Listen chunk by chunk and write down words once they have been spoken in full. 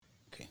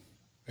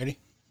Ready?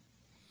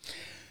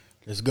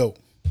 Let's go.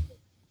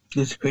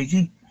 This is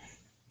crazy.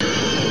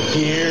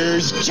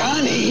 Here's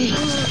Johnny.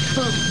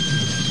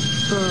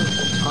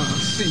 I'll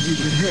see you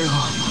in hell.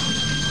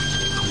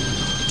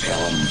 Tell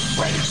him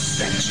Freddy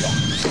sent you.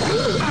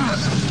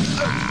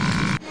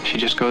 She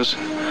just goes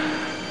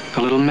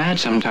a little mad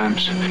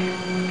sometimes.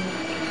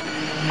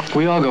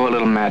 We all go a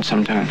little mad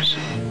sometimes.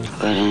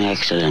 What an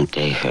excellent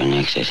day for an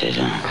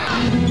exorcism.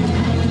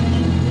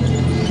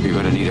 You're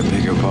gonna need a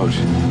bigger boat.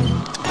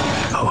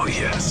 Oh,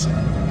 yes.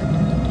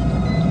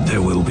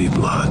 There will be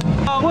blood.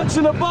 What's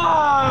in the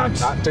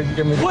box?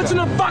 What's in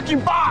the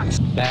fucking box?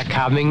 They're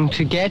coming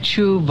to get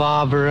you,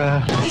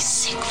 Barbara. He's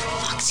sick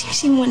fucks. You've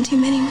seen one too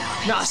many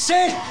movies. Now,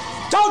 Sid,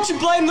 don't you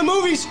blame the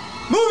movies.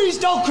 Movies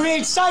don't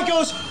create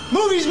psychos.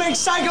 Movies make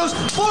psychos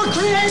more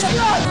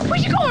creative. Where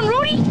you going,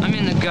 Rudy? I'm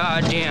in the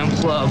goddamn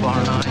club,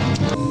 aren't I?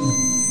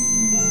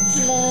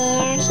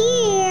 They're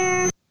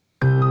here.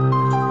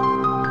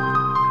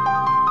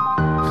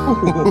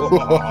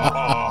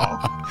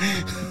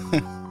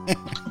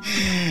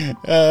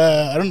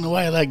 I don't know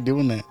why I like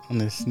doing that on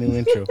this new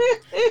intro.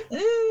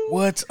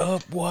 What's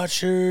up,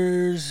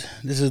 watchers?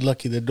 This is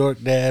Lucky the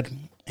Dork Dad,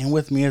 and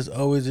with me as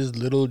always is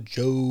Little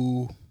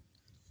Joe.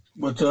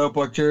 What's up,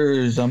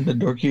 watchers? I'm the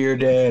dorkier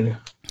dad.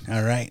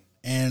 All right,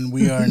 and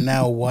we are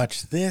now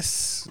Watch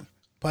This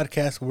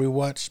podcast where we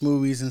watch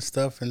movies and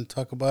stuff and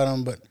talk about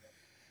them, but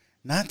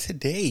not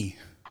today.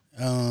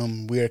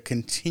 We are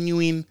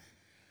continuing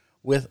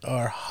with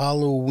our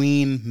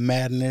Halloween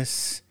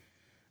Madness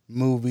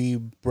movie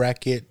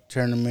bracket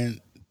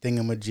tournament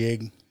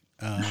thingamajig.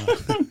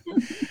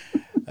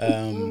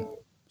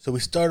 So we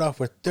start off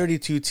with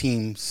 32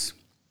 teams.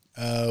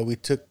 We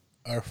took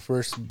our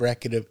first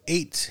bracket of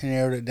 8 and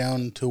narrowed it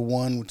down to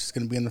 1, which is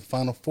going to be in the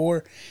final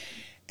 4.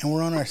 And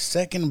we're on our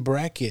second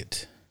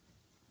bracket.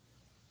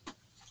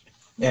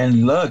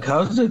 And look,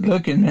 how's it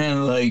looking,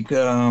 man? Like,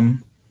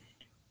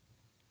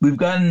 we've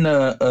gotten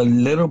a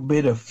little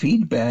bit of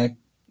feedback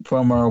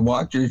from our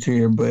watchers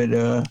here, but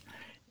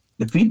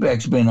the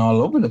feedback's been all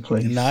over the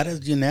place. Not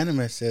as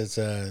unanimous as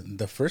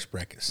the first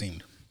bracket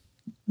seemed.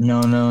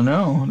 No.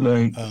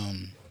 Like,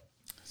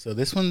 so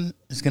this one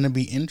is going to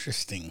be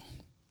interesting.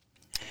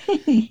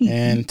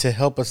 And to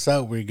help us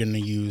out, we're going to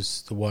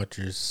use the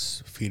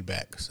watchers'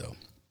 feedback. So,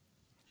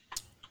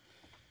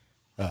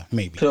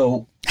 maybe.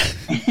 So,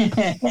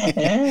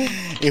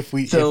 if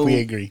we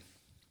agree.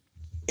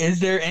 Is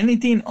there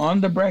anything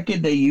on the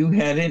bracket that you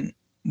hadn't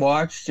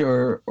watched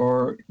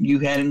or you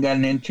hadn't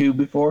gotten into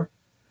before?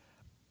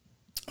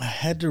 I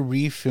had to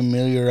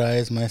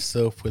refamiliarize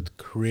myself with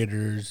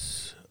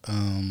Critters.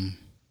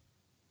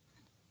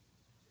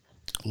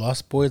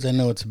 Lost Boys, I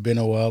know it's been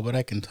a while, but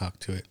I can talk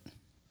to it.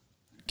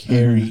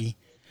 Carrie.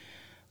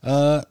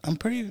 I'm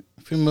pretty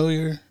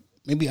familiar.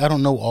 Maybe I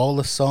don't know all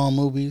the Saw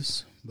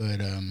movies, but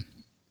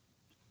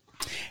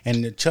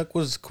and Chuck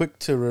was quick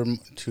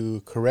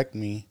to correct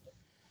me.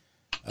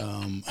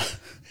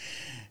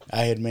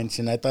 I had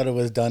mentioned I thought it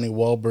was Donnie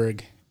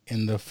Wahlberg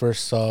in the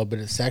first Saw, but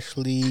it's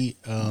actually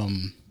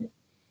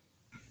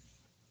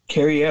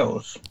Carrie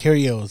Ells.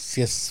 Carrie Ells,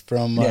 yes,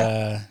 from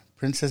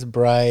Princess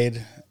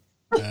Bride,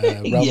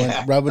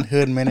 Robin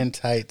Hood, Men in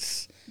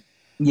Tights.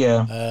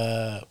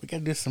 Yeah. We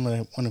gotta do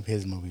one of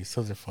his movies.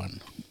 Those are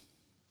fun.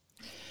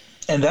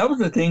 And that was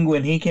the thing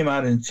when he came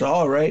out in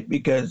Saw, right?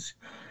 Because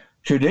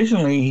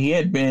traditionally he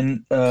had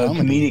been a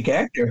comedic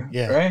actor,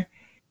 right?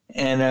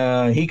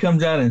 And he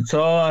comes out in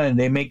Saw and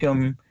they make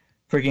him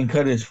freaking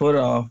cut his foot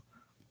off.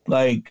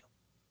 Like,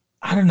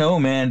 I don't know,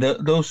 man.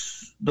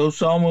 Those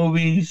Saw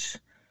movies,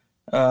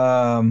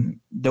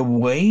 the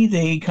way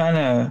they kind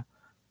of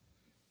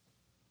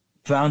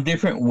found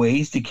different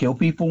ways to kill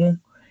people,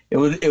 it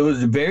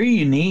was very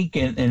unique,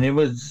 and it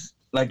was,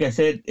 like I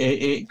said,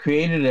 it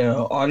created an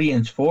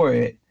audience for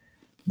it.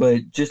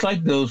 But just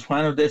like those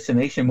Final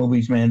Destination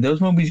movies, man,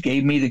 those movies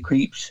gave me the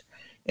creeps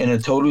in a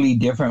totally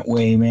different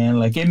way, man.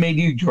 Like, it made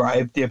you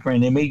drive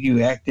different, it made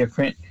you act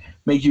different,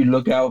 made you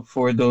look out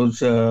for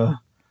those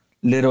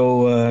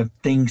little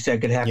things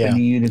that could happen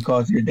to you to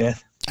cause your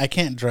death. I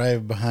can't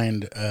drive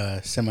behind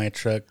a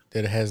semi-truck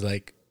that has,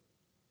 like,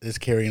 is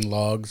carrying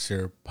logs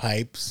or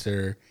pipes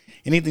or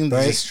anything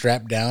that's just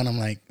strapped down. I'm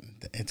like,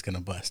 it's gonna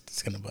bust.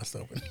 It's gonna bust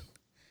open.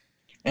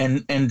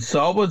 And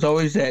Saw was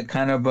always that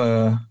kind of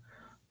a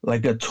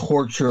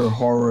torture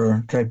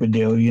horror type of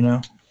deal, you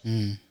know.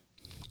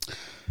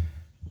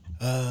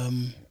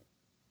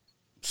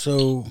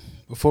 So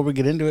before we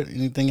get into it,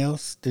 anything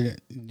else?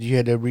 Did you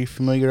had to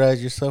refamiliarize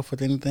yourself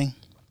with anything?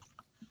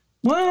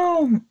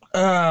 Well,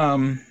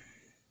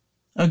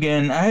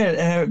 again, I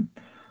had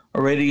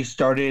already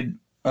started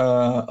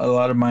a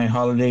lot of my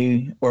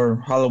holiday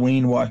or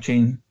Halloween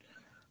watching.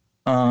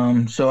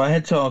 So I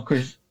had saw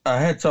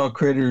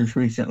Critters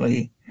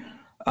recently.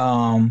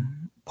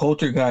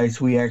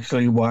 Poltergeist we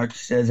actually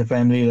watched as a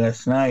family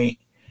last night,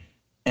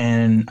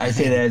 and I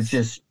say that it's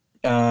just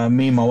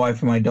me, my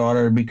wife, and my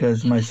daughter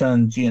because my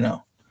sons, you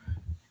know,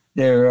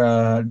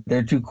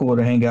 they're too cool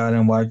to hang out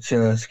and watch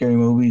scary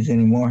movies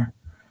anymore.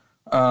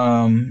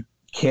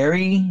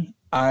 Carrie,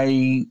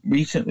 I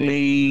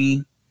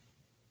recently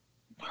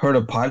heard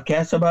a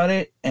podcast about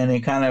it, and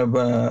it kind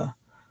of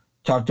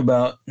talked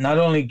about not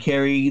only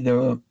Carrie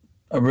the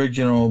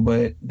original,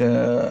 but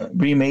the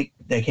remake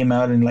that came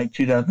out in like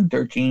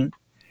 2013.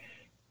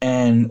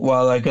 And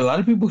while like a lot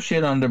of people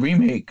shit on the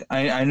remake,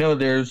 I know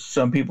there's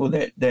some people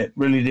that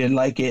really did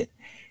like it,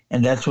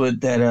 and that's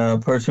what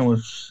that person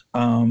was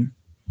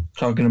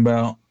talking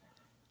about.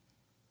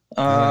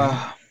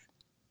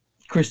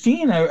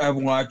 Christine, I've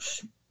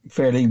watched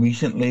fairly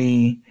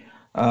recently.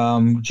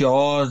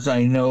 Jaws,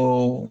 I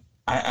know.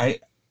 I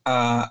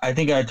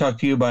think I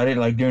talked to you about it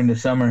like during the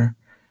summer.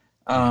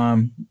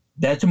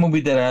 That's a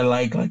movie that I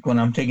like. Like when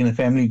I'm taking the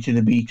family to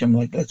the beach, I'm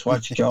like, let's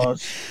watch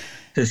Jaws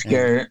to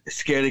scare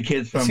the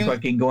kids from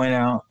fucking going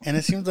out. And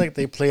it seems like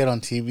they play it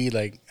on TV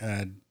like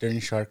during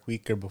Shark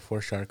Week or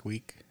before Shark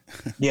Week.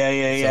 Yeah.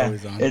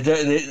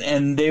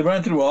 And they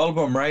run through all of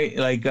them, right?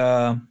 Like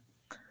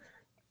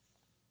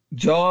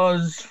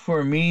Jaws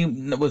for me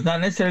was not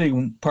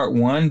necessarily part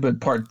 1, but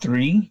part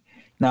 3.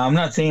 Now, I'm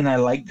not saying I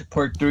liked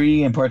part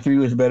 3 and part 3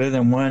 was better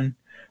than 1,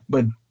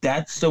 but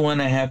that's the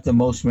one I have the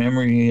most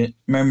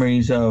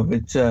memories of.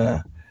 It's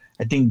I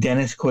think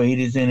Dennis Quaid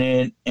is in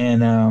it,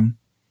 and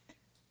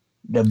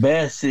the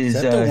best is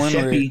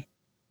Sheppy.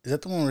 Is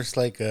that the one where it's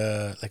like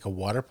a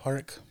water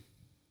park?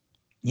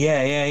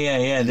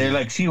 Yeah. They're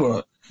like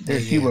SeaWorld. They're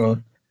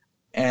SeaWorld.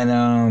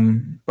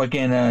 And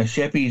fucking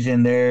Sheppy's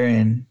in there,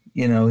 and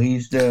you know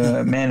he's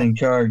the man in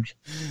charge.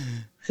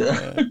 So.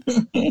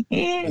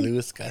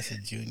 Louis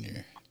Gossett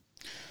Jr.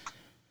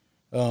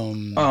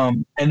 And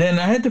then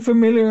I had to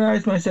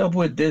familiarize myself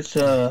with this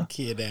Get out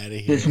of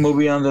here. This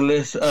movie on the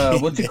list.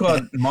 What's it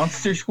called?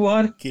 Monster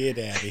Squad. Get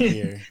out of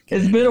here.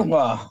 It's been a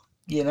while,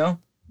 you know.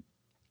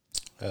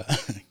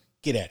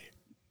 Get out of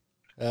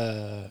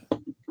here.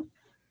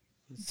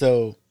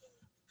 So,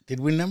 did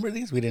we number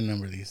these? We didn't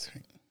number these.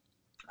 Right?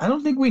 I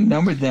don't think we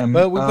numbered them.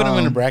 But we put them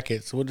in a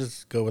bracket, so we'll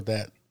just go with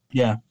that.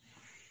 Yeah.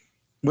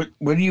 What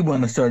do you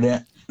want to start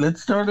at?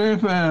 Let's start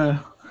at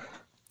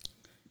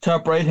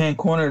top right-hand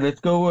corner. Let's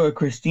go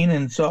Christine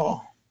and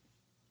Saw.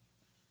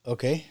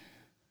 Okay.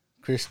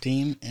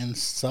 Christine and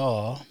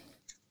Saw.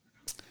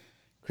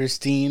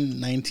 Christine,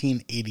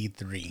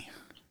 1983.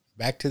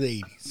 Back to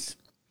the 80s.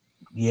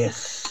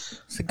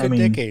 Yes. It's a good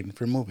decade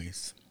for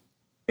movies.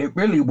 It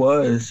really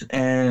was.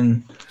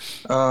 And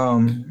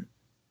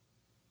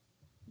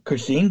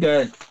Christine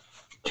got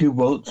 2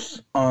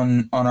 votes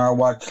on our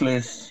watch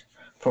list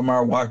from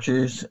our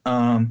watchers.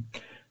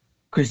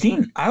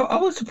 Christine, I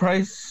was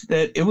surprised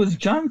that it was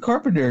John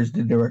Carpenter as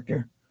the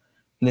director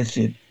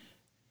listed.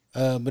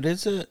 But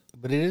it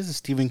is a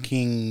Stephen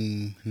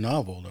King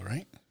novel, though,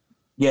 right?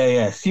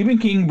 Yeah. Stephen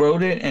King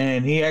wrote it,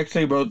 and he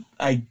actually wrote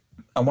I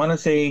want to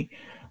say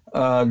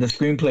the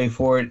screenplay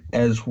for it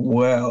as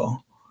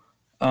well.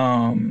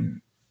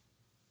 Man,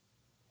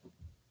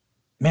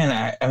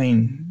 I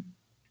mean,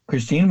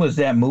 Christine was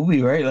that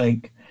movie, right?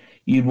 Like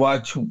you'd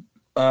watch.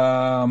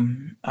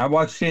 I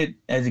watched it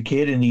as a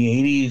kid in the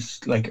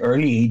 80s, like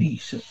early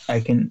 80s. I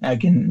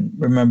can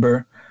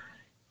remember,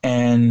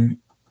 and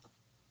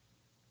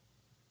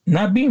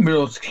not being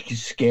real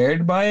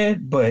scared by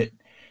it, but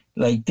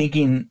like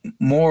thinking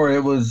more.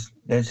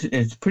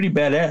 It's pretty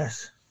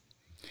badass.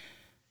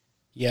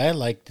 Yeah, I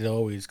liked it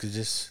always because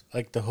just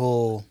like the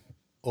whole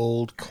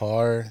old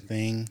car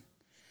thing.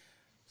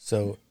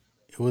 So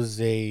it was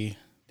I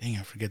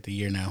forget the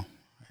year now.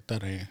 I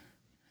thought I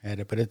had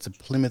it, but it's a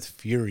Plymouth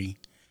Fury.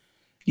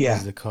 Yeah,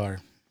 is the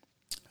car.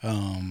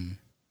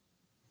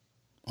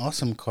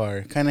 Awesome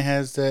car. Kind of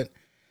has that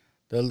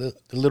the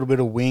little bit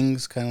of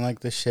wings, kind of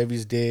like the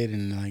Chevys did,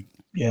 and like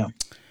it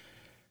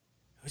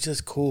was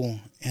just cool.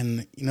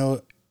 And you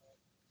know,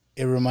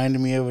 it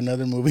reminded me of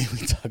another movie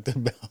we talked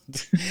about.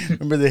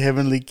 Remember The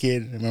Heavenly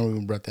Kid? I remember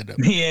we brought that up.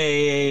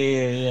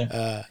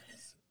 Yeah.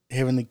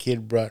 Heavenly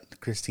Kid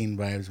brought Christine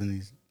vibes when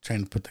he's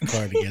trying to put the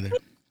car together.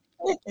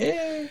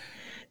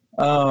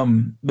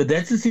 But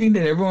that's the scene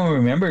that everyone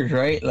remembers,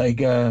 right? Like,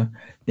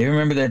 they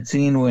remember that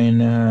scene when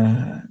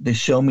the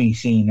show me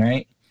scene,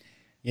 right?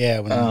 Yeah.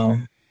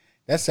 When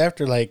that's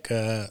after like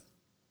they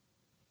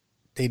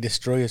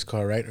destroy his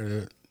car, right?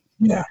 Or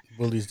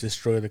bullies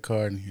destroy the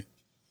car, and he's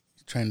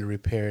trying to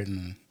repair it.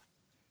 And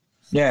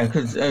yeah,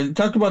 because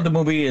talked about the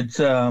movie. It's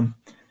a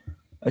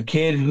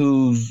kid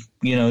who's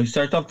he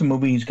starts off the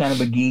movie. He's kind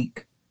of a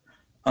geek.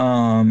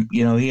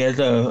 He has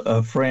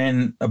a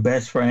friend, a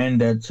best friend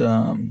that's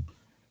the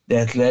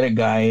athletic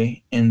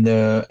guy in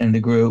the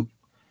group.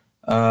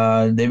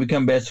 They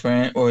become best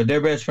friend, or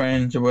they're best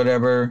friends or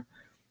whatever.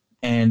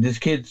 And this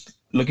kid's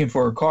looking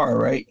for a car,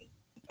 right?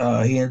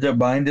 He ends up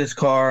buying this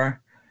car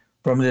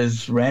from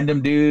this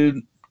random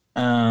dude.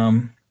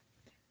 Does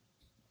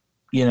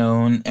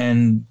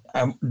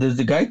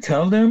the guy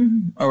tell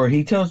them, or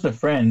he tells the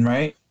friend,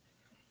 right?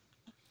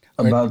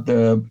 About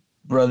the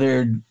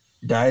brother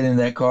died in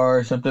that car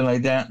or something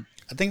like that?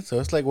 I think so.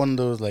 It's like one of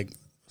those like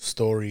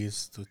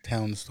stories, the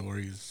town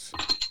stories.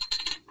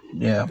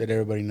 Yeah. That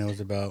everybody knows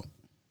about.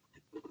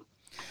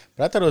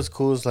 But I thought it was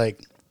cool. It's like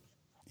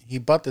he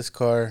bought this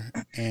car,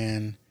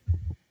 and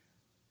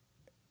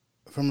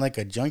from like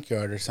a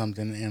junkyard or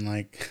something, and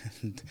like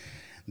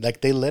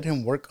like they let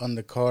him work on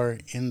the car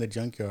in the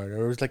junkyard,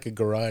 or it was like a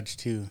garage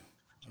too.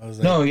 I was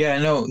like,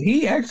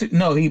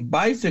 he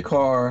buys the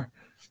car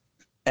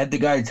at the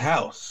guy's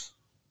house.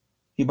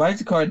 He buys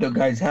the car at the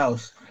guy's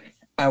house.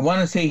 I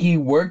want to say he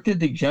worked at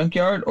the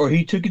junkyard, or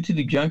he took it to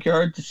the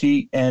junkyard to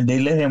see, and they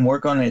let him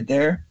work on it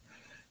there.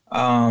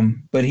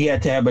 But he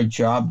had to have a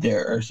job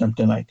there or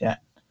something like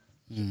that.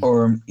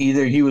 Or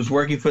either he was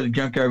working for the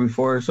junkyard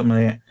before or something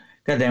like that.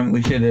 Goddamn,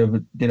 we should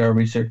have did our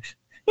research.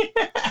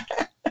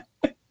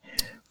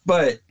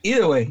 But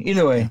either way.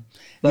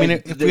 Like, I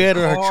mean, if we had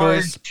our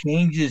choice,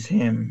 changes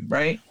him,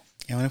 right?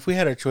 Yeah, and if we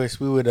had our choice,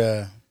 we would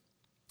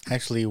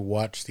actually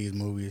watch these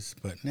movies.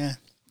 But nah,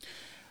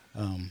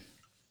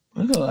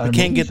 we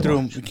can't get through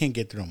them. We can't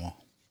get through them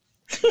all.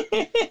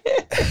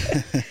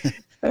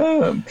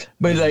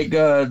 But like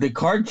the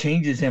card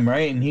changes him,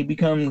 right? And he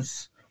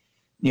becomes,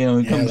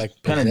 like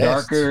kind of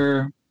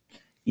darker.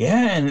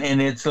 Yeah,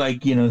 and it's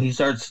like, he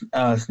starts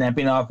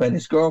snapping off at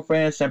his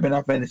girlfriend, snapping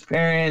off at his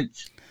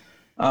parents.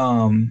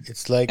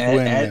 It's like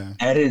when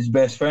at his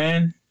best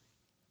friend.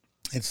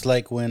 It's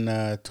like when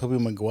Tobey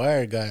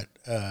Maguire got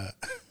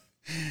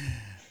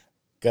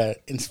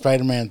in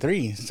Spider-Man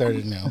 3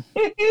 started now.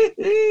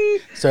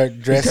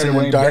 Start dressing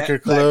in darker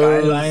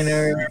clothes.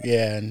 Eyeliner.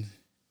 Yeah, and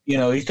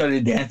he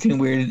started dancing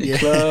weird at the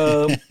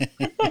club.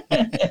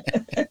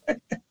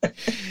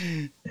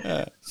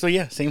 So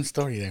yeah, same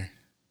story there.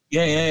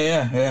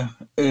 Yeah.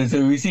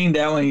 So we've seen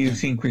that one. You've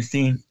seen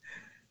Christine,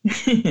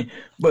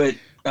 but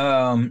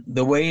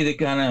the way that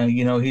kind of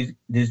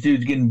this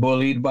dude's getting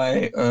bullied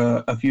by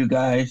a few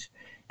guys,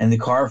 and the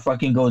car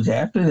fucking goes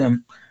after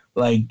them.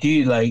 Like,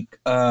 dude,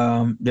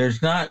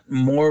 there's not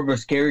more of a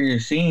scarier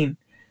scene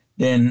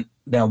than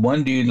that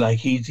one dude. Like,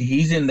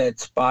 he's in that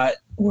spot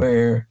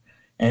where,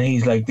 and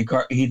he's like,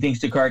 he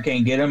thinks the car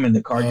can't get him, and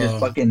the car just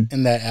fucking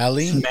in that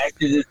alley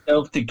smashes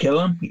itself to kill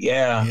him.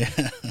 Yeah.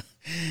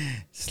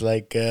 It's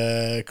like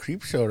a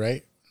creep show,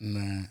 right?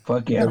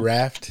 Fuck yeah. The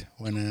Raft,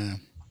 when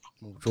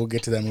we'll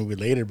get to that movie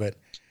later, but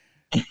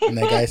when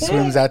that guy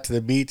swims out to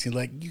the beach, he's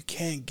like, "You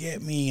can't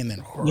get me," and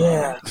then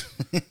yeah.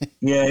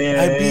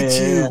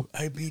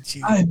 I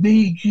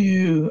beat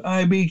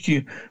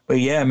you. But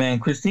yeah, man,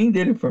 Christine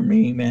did it for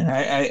me, man.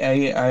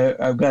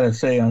 I've got to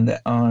say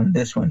on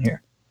this one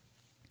here.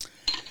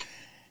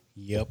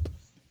 Yep.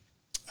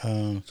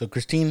 So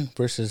Christine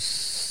versus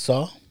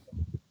Saw.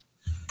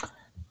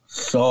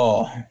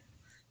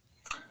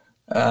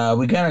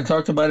 We kind of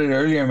talked about it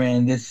earlier,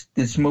 man.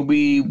 This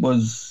movie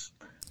was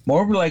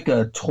more of like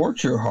a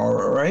torture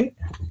horror, right?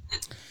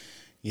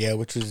 Yeah,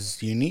 which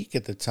was unique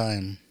at the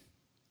time.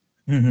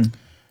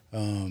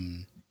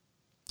 Mm-hmm.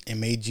 It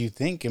made you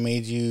think. It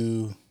made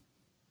you,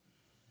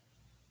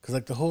 because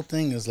like the whole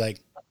thing is like,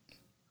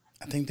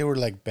 I think they were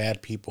like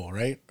bad people,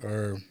 right?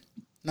 Or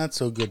not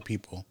so good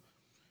people.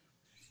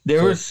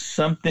 There was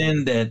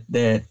something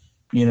that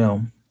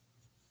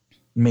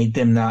made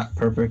them not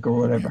perfect or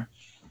whatever.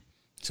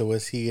 So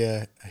was he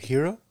a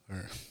hero,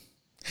 or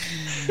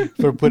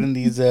for putting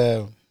these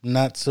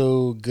not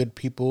so good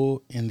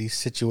people in these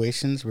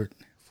situations where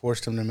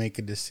forced them to make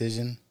a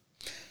decision?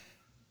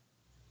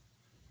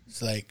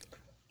 It's like,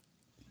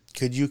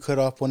 could you cut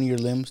off one of your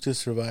limbs to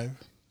survive?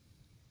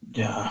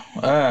 Yeah.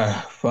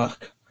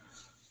 Fuck.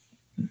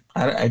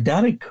 I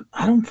doubt it.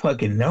 I don't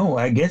fucking know.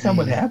 I guess I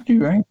would have to,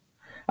 right?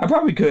 I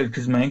probably could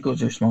because my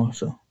ankles are small,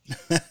 so.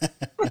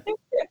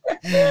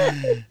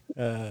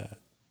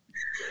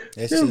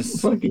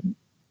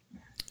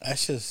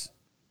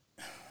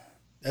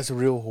 That's a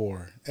real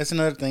horror. That's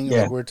another thing.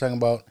 Like we're talking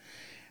about,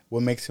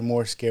 what makes it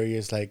more scary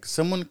is like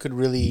someone could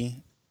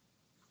really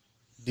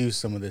do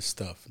some of this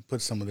stuff,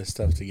 put some of this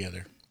stuff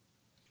together.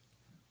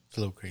 It's a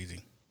little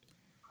crazy.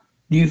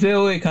 Do you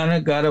feel it kind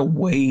of got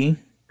away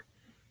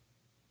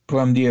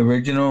from the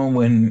original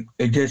when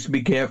it just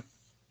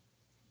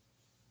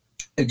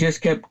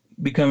kept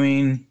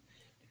becoming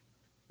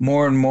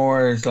more and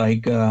more as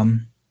like,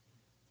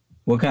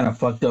 what kind of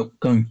fucked up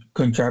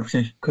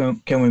contraptions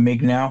can we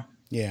make now?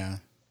 Yeah.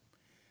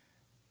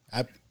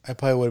 I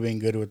probably would have been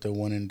good with the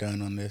one and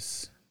done on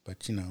this,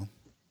 but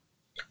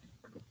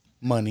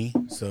money,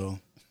 so.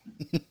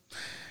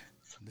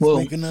 Well,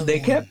 they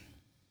kept,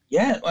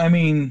 I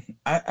mean,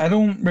 I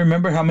don't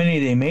remember how many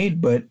they made,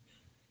 but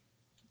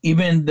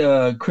even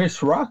the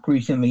Chris Rock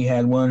recently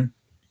had one,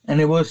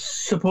 and it was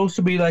supposed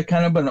to be like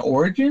kind of an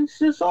origins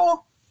to Saw.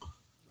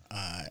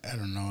 I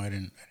don't know. I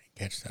didn't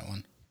catch that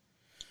one.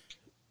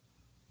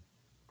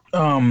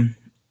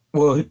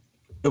 Well,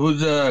 it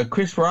was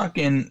Chris Rock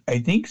and I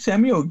think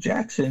Samuel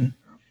Jackson,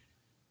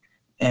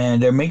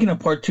 and they're making a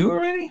part 2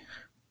 already.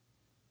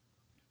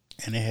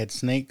 And it had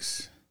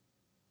snakes.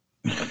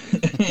 Now,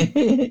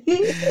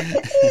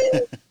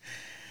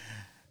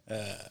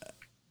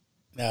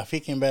 if he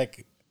came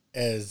back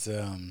as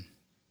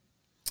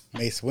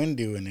Mace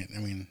Windu in it, I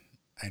mean,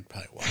 I'd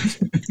probably watch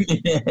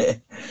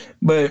it.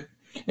 But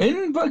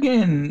isn't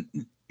fucking,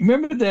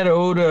 remember that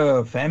old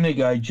Family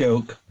Guy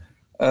joke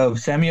of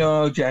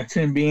Samuel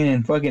Jackson being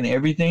in fucking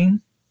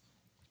everything?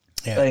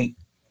 Yeah. Like,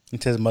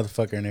 It says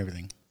motherfucker and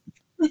everything.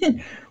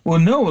 Well,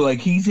 no, like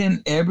he's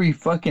in every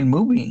fucking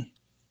movie.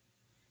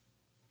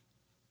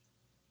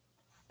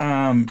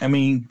 I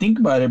mean, think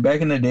about it.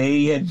 Back in the day,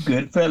 he had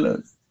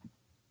Goodfellas.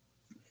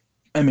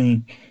 I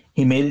mean,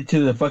 he made it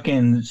to the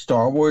fucking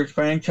Star Wars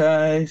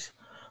franchise,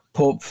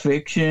 Pulp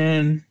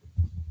Fiction,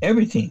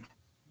 everything.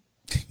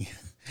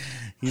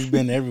 He's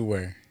been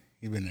everywhere.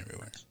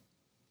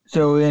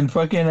 So in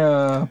fucking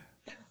on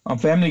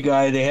Family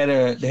Guy, they had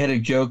a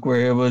joke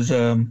where it was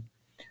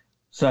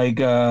it's like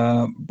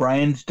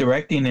Brian's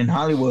directing in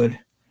Hollywood,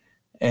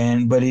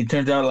 but it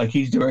turns out like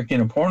he's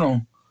directing a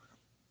porno,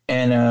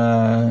 and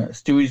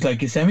Stewie's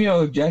like, "Is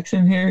Samuel L.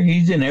 Jackson here?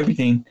 He's in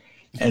everything,"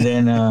 and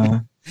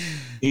then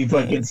he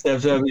fucking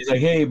steps up. He's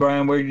like, "Hey,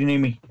 Brian, where do you need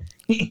me?"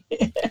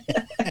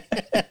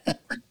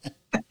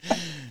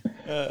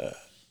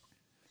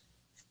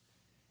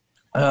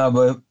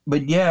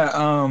 But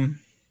yeah.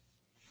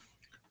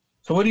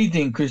 So what do you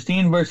think,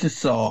 Christine versus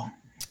Saul?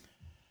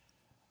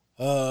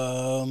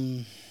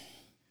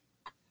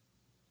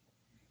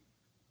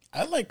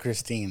 I like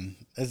Christine.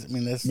 That's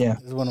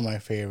one of my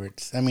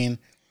favorites. I mean,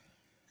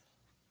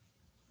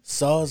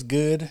 Saul's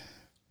good.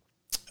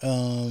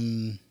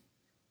 But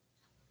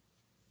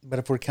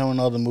if we're counting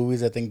all the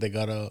movies, I think they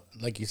got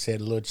like you said,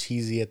 a little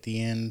cheesy at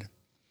the end.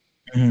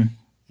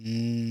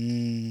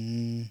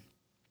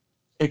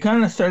 It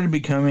kind of started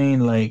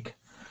becoming like,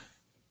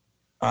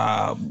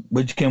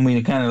 which can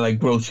we kind of like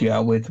gross you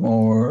out with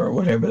more or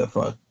whatever the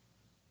fuck.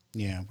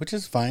 Yeah, which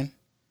is fine.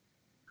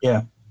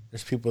 Yeah.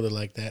 There's people that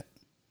like that.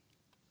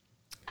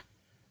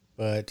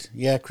 But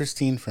yeah,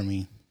 Christine for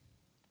me.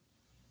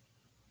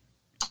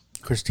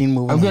 Christine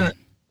moving on.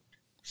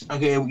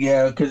 Okay,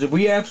 yeah, because if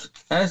we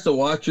ask the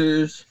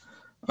Watchers,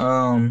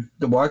 the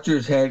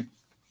Watchers had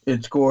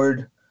it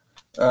scored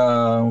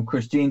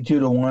Christine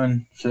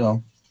 2-1,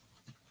 so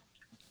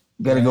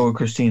gotta go with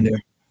Christine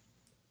there.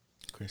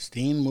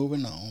 Christine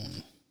moving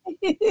on.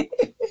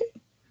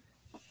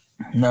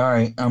 All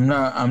right, I'm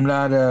not I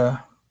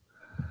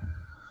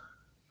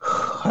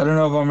don't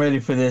know if I'm ready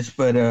for this,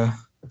 but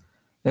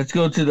let's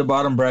go to the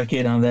bottom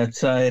bracket on that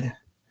side.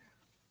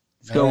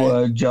 Let's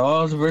go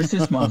Jaws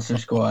versus Monster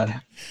Squad.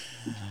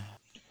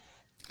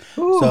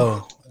 So I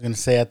was gonna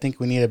say I think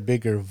we need a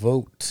bigger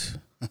vote.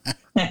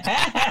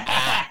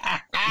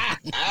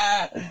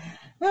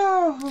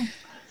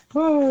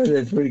 Oh,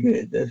 that's pretty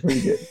good.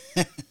 You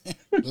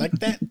like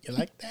that? You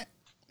like that?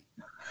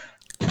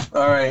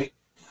 All right.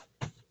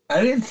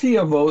 I didn't see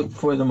a vote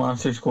for the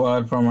Monster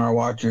Squad from our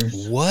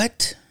Watchers.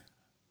 What?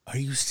 Are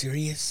you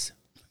serious?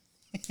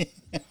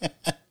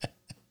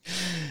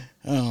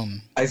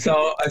 I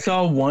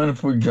saw one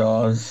for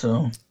Jaws,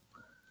 so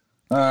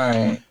all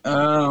right.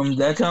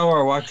 That's how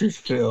our Watchers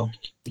feel.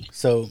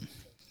 So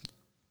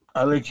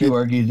I'll let you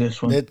argue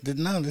this one.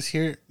 Let's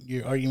hear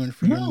your argument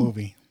for your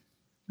movie.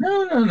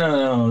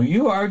 No.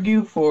 You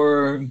argue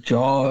for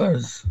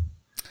Jaws.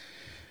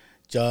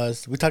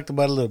 Jaws. We talked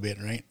about it a little bit,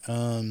 right?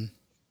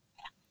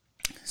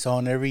 Saw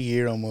it every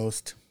year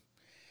almost.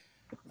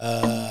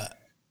 I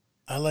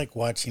like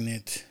watching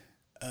it.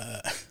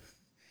 I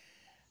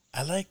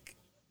like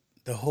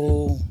the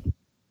whole.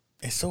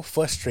 It's so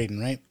frustrating,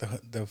 right?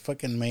 The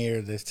fucking mayor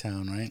of this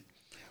town, right?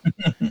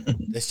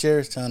 The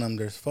sheriff's telling them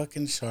there's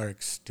fucking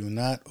sharks. Do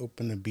not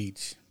open the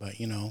beach. But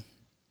we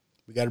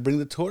got to bring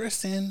the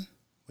tourists in.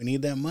 We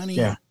need that money.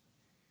 Yeah.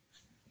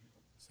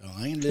 So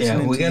I ain't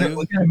listening. We gotta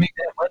make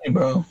that money,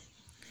 bro.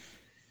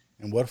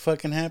 And what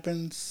fucking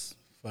happens?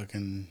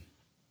 Fucking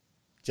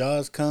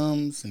Jaws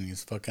comes and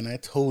he's fucking. I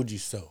told you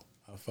so.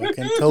 I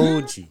fucking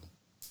told you.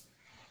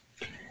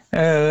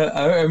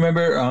 I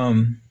remember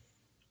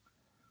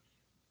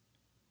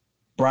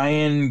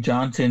Brian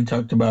Johnson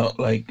talked about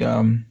like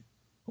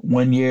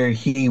one year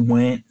he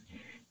went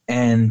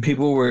and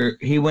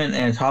he went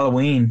as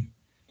Halloween.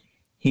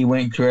 He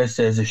went dressed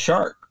as a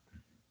shark.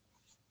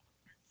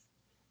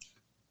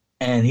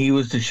 And he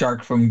was the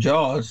shark from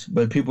Jaws,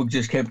 but people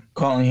just kept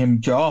calling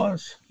him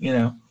Jaws,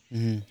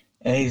 Mm-hmm.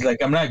 And he's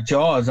like, I'm not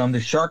Jaws, I'm the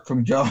shark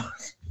from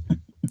Jaws.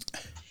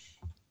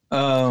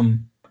 I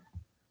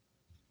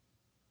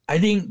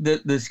think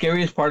the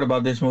scariest part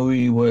about this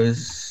movie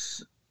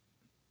was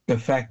the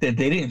fact that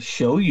they didn't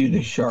show you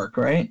the shark,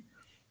 right?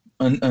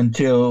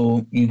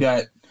 Until you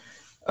got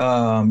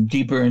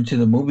deeper into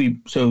the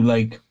movie. So,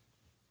 like,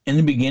 in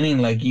the beginning,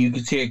 like, you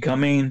could see it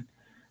coming.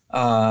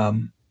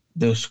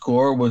 The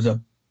score was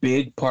a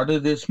big part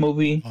of this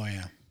movie. Oh,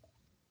 yeah.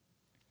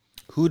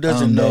 Who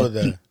doesn't know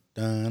the...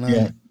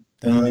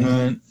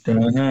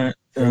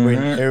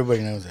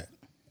 Everybody knows that.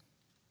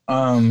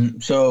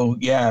 So,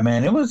 yeah,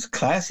 man, it was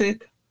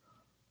classic.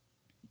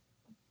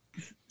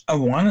 I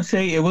want to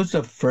say it was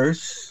the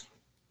first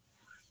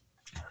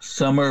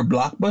summer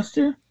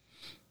blockbuster.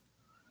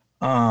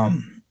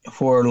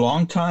 For a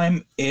long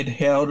time, it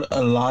held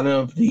a lot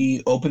of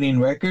the opening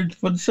records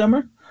for the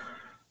summer.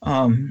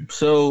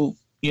 So,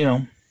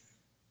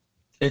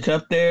 it's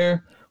up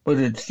there. Was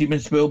it Steven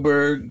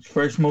Spielberg's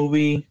first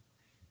movie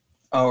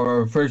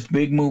or first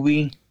big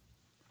movie?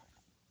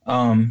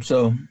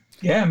 So,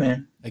 yeah,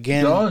 man.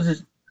 Again, Jaws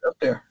is up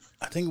there.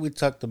 I think we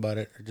talked about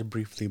it just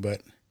briefly,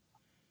 but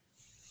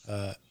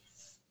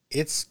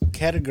it's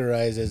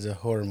categorized as a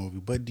horror movie.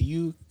 But do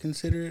you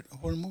consider it a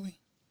horror movie?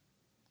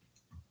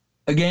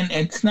 Again,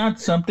 it's not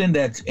something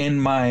that's in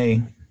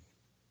my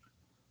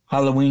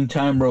Halloween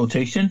time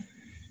rotation.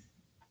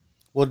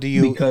 Well, do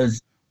you?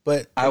 Because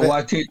I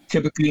watch it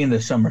typically in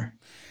the summer.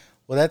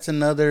 Well, that's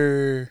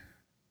another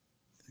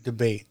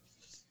debate.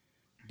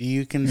 Do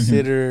you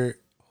consider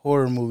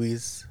horror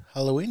movies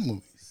Halloween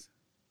movies?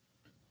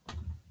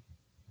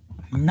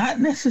 Not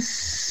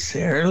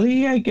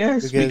necessarily, I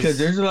guess, because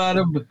there's a lot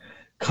of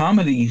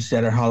comedies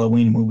that are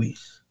Halloween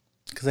movies.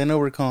 Because I know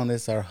we're calling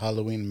this our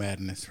Halloween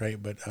madness,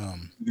 right? But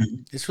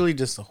it's really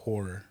just the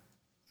horror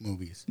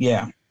movies.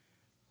 Yeah.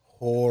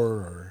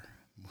 Horror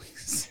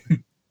movies.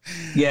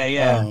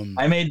 Yeah.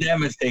 I made that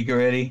mistake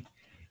already.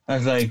 I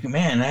was like,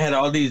 man, I had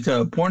all these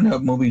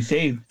Pornhub movies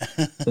saved.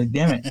 Like,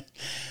 damn it.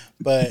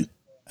 But,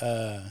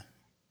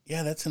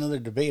 yeah, that's another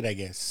debate, I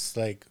guess.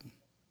 Like,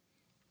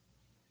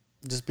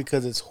 just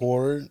because it's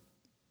horror,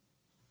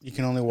 you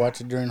can only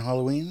watch it during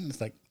Halloween?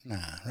 It's like, nah,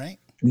 right?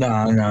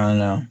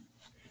 No.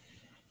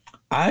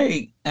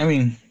 I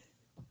mean,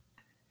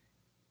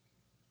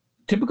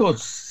 typical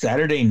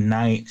Saturday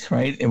nights,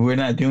 right? If we're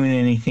not doing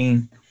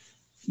anything,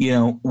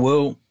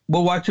 we'll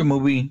watch a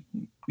movie.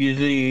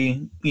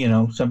 Usually,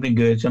 something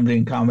good,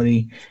 something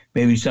comedy,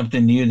 maybe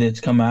something new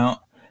that's come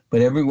out.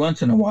 But every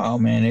once in a while,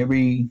 man,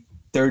 every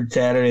third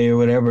Saturday or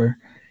whatever,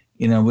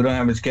 we don't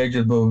have a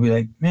schedule, but we'll be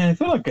like, man, I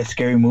feel like a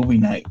scary movie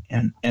night,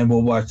 and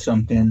we'll watch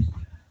something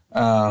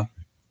out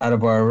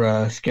of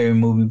our scary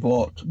movie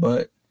vault.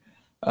 But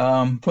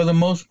for the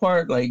most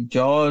part, like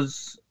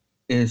Jaws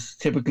is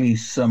typically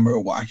summer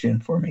watching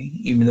for me,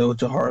 even though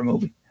it's a horror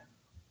movie.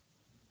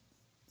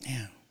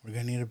 Yeah, we're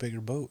gonna need a bigger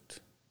boat.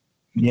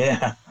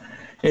 Yeah,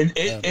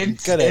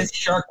 it's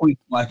Shark Week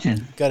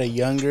watching. Got a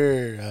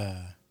younger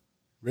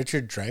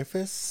Richard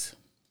Dreyfuss.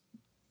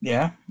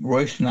 Yeah,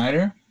 Roy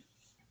Schneider.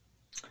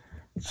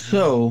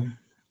 So,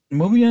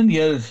 movie on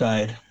the other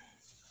side.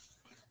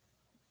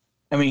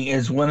 I mean,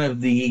 is one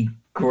of the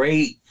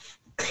great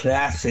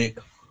classic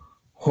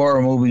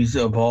horror movies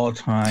of all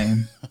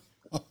time.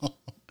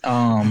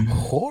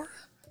 Horror?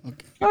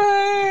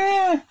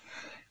 Okay.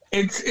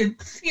 It's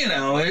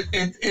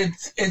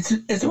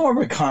more of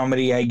a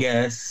comedy, I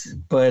guess,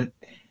 but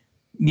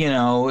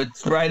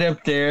it's right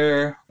up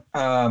there.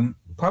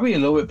 Probably a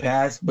little bit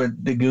past,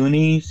 but The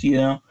Goonies.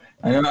 I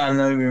don't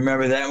know if you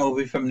remember that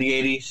movie from the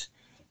 80s.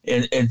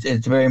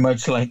 It's very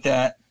much like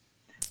that.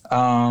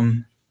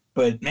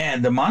 But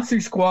man, the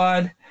Monster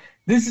Squad.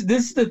 This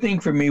is the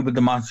thing for me with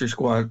the Monster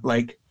Squad.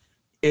 Like,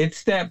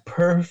 it's that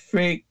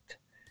perfect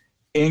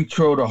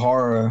intro to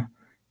horror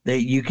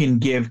that you can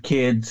give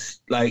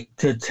kids, like,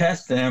 to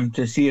test them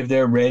to see if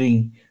they're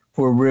ready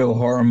for real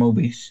horror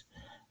movies.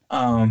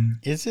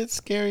 Is it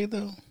scary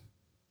though?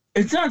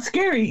 It's not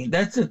scary.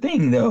 That's the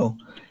thing, though.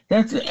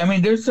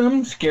 There's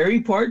some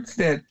scary parts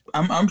that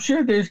I'm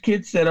sure there's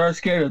kids that are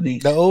scared of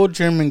these. The old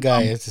German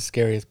guy is the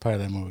scariest part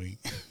of that movie.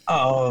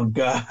 Oh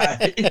God.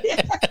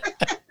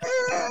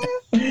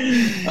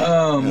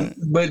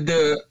 But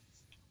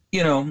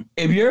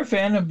if you're a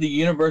fan of the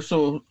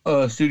Universal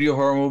Studio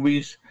horror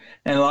movies,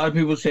 and a lot of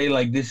people say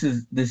like this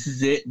is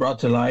it brought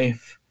to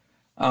life,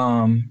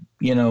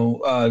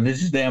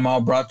 this is them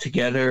all brought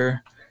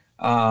together,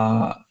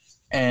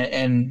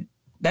 and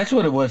that's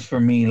what it was for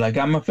me. Like,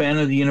 I'm a fan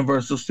of the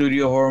Universal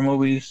Studio horror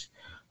movies,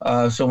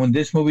 so when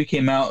this movie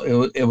came out,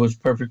 it was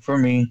perfect for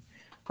me.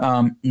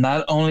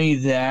 Not only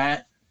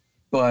that,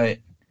 but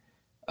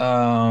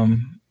now,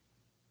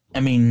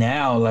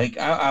 like,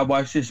 I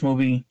watch this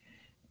movie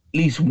at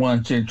least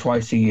once or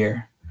twice a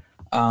year.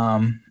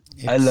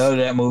 I love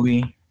that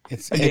movie.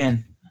 It's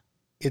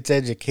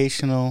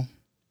educational.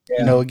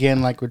 Yeah.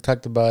 Again, like we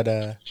talked about,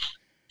 I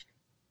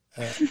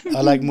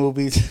like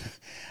movies.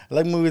 I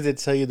like movies that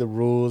tell you the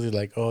rules. You're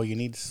like, oh, you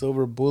need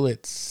silver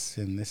bullets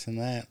and this and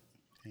that.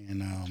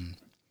 And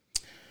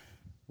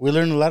we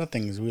learn a lot of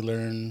things. We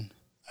learn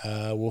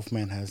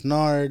Wolfman has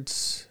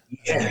nards.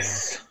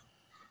 Yes.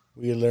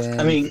 We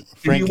learn.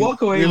 If you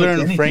walk away with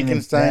anything,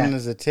 Frankenstein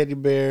is a teddy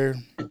bear.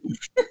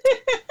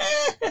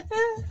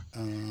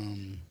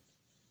 And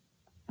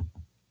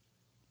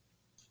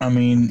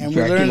we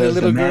learn the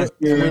little girl.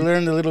 And we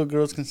learn the little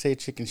girls can say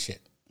chicken shit.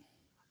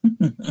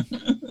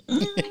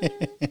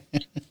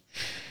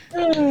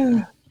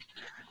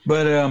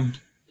 But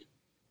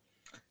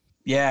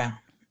yeah,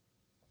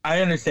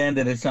 I understand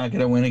that it's not going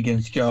to win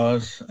against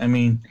Jaws.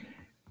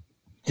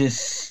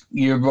 Just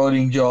you're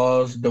voting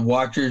Jaws. The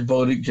Watchers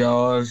voted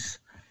Jaws,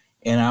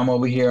 and I'm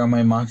over here on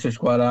my Monster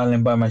Squad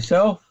island by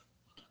myself.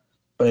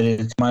 But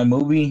it's my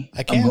movie.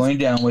 I'm going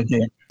down with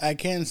it. I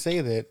can say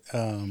that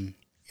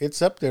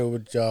it's up there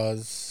with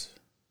Jaws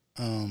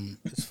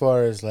as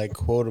far as like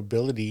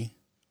quotability.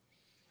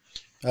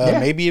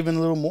 Maybe even a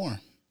little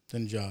more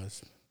than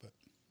Jaws. But.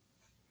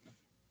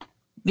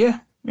 Yeah,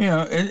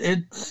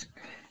 it's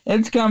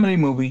a comedy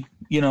movie.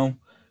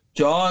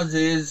 Jaws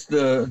is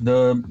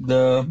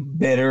the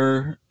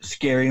better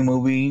scary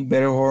movie,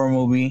 better horror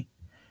movie.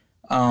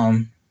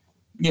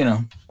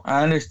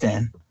 I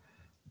understand.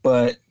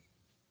 But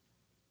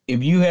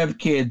if you have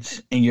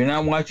kids and you're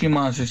not watching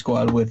Monster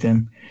Squad with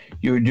them,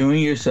 you're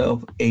doing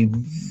yourself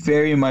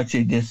very much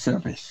a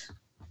disservice.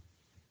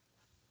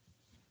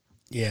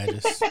 Yeah,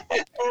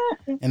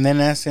 and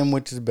then ask him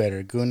which is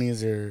better,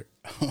 Goonies or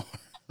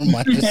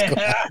Monster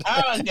Squad.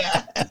 Oh,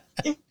 God.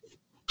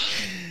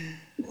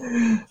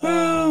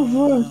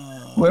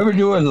 Whoever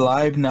doing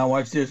live now,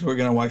 watch this. We're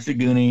going to watch the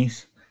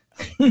Goonies.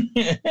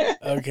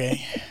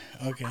 Okay.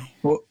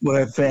 We'll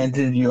have fans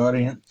in the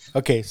audience.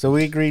 Okay, so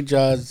we agree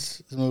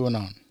Jaws is moving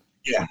on.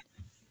 Yeah.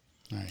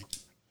 All right.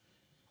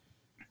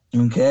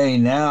 Okay,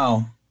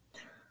 now,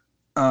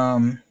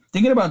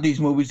 thinking about these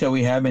movies that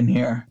we have in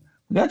here,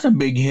 we got some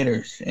big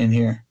hitters in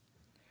here.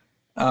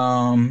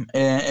 And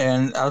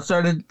let's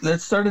start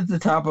at the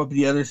top of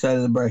the other side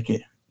of the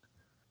bracket.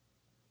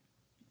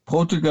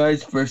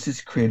 Poltergeist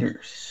versus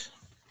Critters.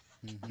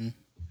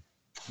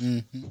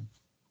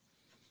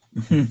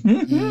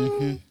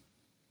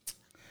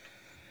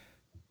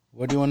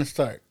 Where do you want to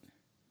start?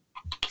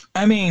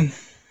 I mean,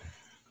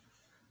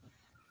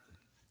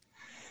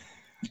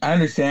 I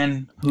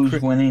understand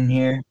who's winning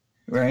here,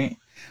 right?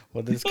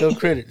 Well, let's go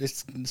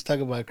Critters. Let's talk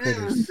about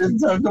Critters.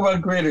 Let's talk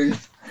about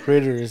Critters.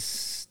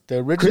 Critters, the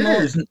original,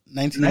 Critters,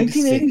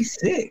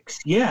 1986.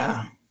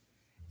 Yeah.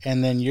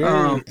 And then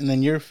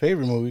your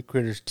favorite movie,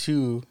 Critters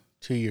 2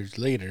 years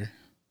later.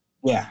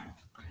 Yeah.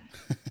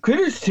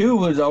 Critters 2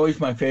 was always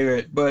my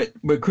favorite, but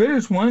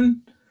Critters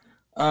 1,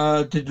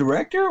 the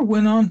director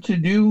went on to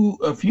do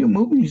a few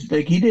movies.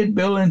 Like he did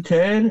Bill and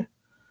Ted,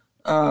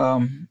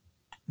 Don't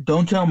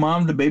Tell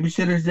Mom the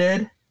Babysitter's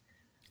Dead.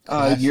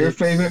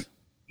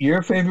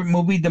 Your favorite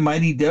movie, The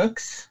Mighty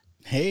Ducks.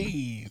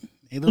 Hey,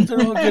 those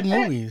are all good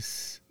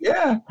movies.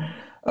 Yeah.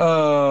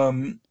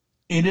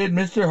 He did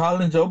Mr.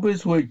 Holland's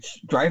Opus,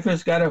 which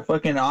Dreyfuss got a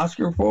fucking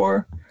Oscar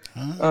for.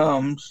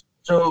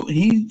 So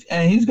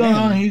he's gone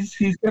on. He's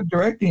kept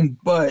directing,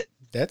 but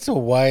that's a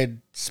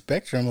wide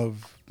spectrum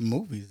of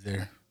movies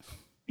there.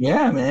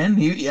 Yeah, man.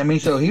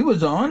 So he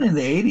was on in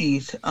the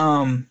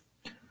 80s.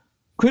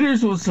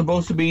 Critters was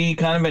supposed to be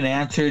kind of an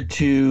answer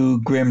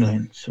to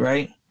Gremlins,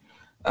 right?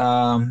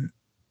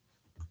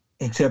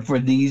 Except for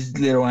these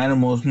little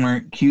animals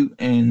weren't cute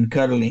and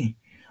cuddly.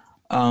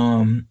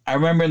 I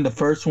remember in the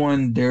first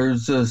one,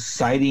 there's a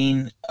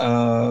sighting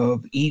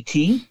of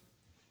E.T.,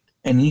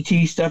 an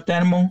E.T. stuffed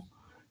animal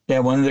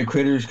that one of the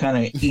critters kind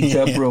of eats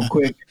up real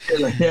quick.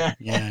 Like that.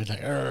 Yeah, it's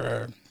like,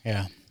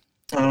 yeah.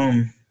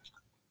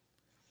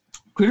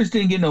 Critters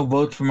didn't get no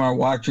votes from our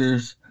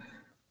watchers,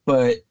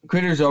 but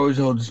Critters always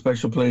holds a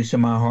special place in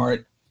my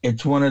heart.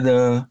 It's one of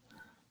the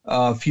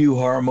few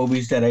horror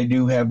movies that I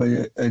do have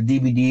a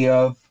DVD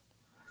of.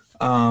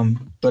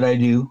 But I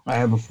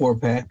have a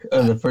 4-pack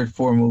of the first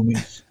 4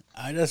 movies.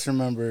 I just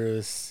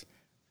remember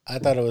I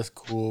thought it was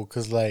cool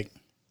because, like,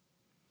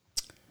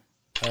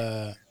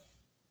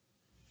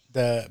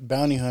 the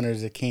bounty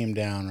hunters that came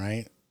down,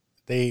 right?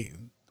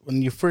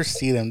 When you first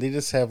see them, they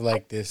just have,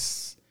 like,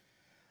 this,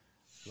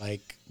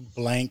 like,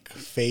 blank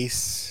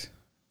face.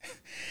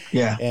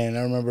 Yeah. And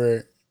I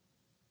remember,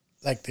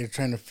 like, they're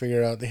trying to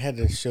figure out, they had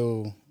to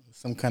show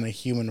some kind of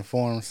human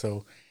form,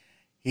 so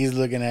he's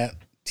looking at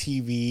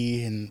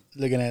TV and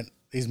looking at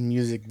these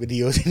music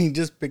videos, and he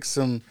just picks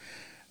some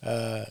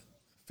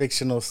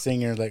fictional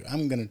singer, like,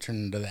 I'm gonna turn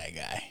into that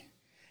guy.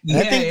 And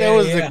I think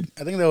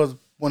that was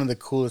one of the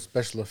coolest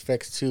special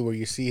effects too, where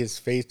you see his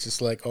face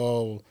just like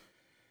all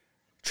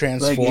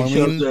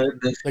transforming,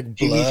 like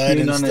blood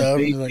and stuff.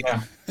 Like,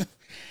 yeah.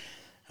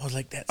 I was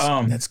like,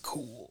 that's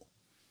cool.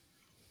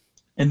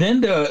 And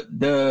then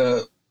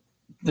the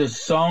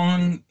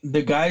song,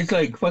 the guy's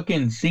like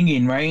fucking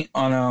singing, right,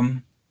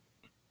 on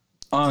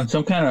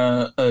some kind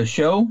of a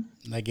show,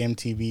 like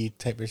MTV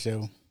type of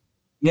show.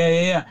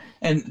 Yeah.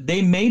 And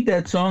they made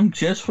that song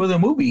just for the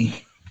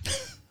movie.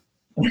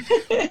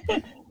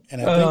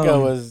 And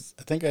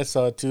I think I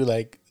saw too,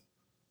 like,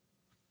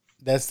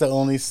 that's the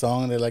only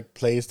song that, like,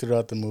 plays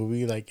throughout the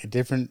movie, like, at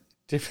different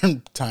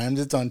times.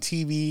 It's on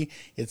TV,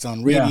 it's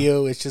on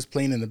radio, it's just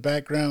playing in the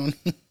background.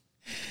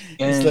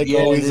 It's like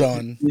always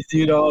on. This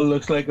dude all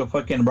looks like a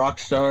fucking rock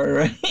star,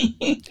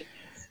 right?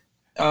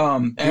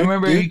 I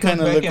remember he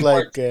kind of looked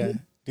like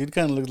dude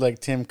kind of looked like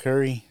Tim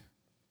Curry,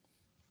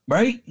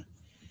 right? Do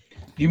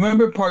you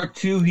remember part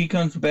 2? He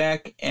comes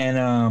back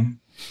and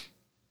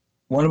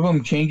one of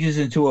them changes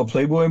into a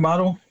Playboy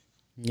model.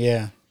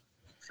 Yeah,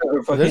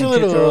 so there's a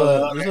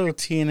little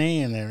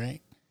TNA in there,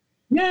 right?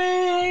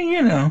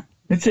 Yeah,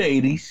 it's the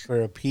 80s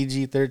for a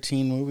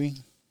PG-13 movie.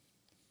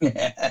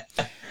 Yeah.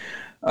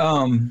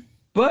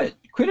 But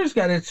Critters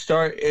got its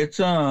start. It's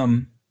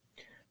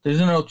there's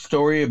an old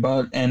story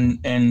about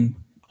and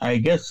I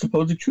guess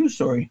supposed true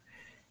story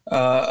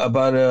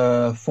about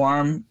a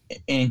farm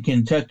in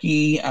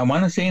Kentucky. I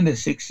want to say in the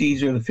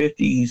 60s or the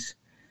 50s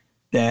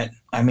that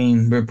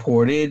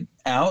reported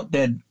out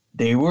that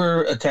they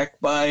were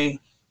attacked by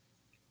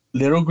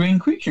little green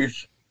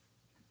creatures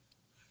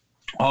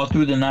all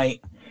through the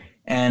night,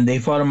 and they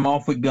fought them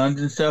off with guns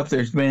and stuff.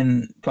 There's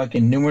been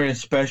fucking numerous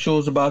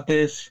specials about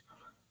this.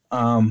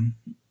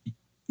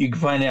 You can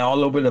find it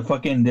all over the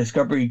fucking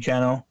Discovery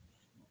Channel.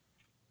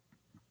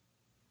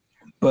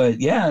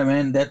 But yeah,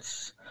 man,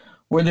 that's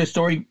where the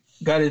story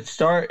got its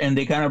start, and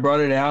they kind of brought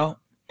it out.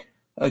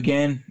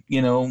 Again,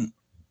 you know,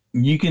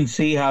 you can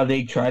see how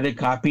they try to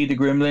copy the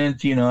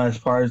Gremlins, you know, as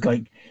far as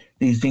like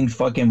these things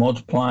fucking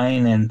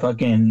multiplying and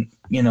fucking,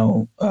 you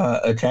know,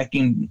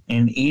 attacking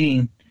and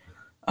eating.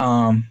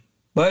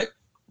 But,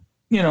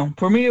 you know,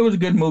 for me, it was a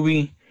good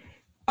movie.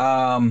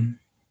 Does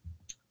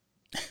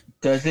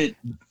it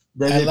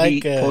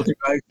beat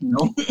Poltergeist?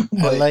 No.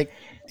 I like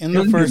in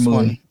the first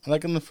one. I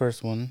like in the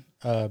first one.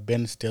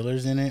 Ben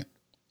Stiller's in it.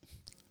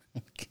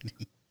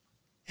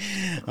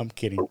 I'm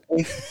kidding.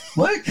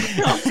 What?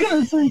 I was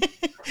gonna say.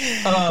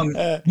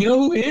 You know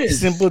who is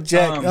Simple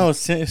Jack?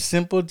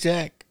 Simple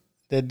Jack.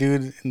 That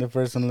dude in the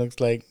first one looks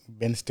like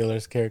Ben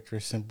Stiller's character,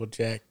 Simple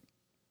Jack.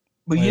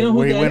 But you know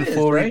who that went is,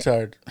 full right?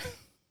 retard.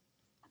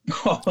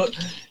 Oh,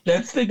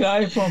 that's the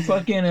guy from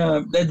fucking.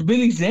 That's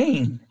Billy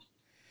Zane.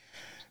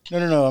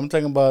 No. I'm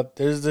talking about.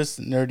 There's this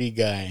nerdy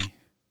guy.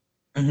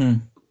 Mm-hmm.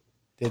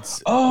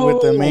 It's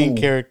with the main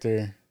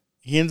character.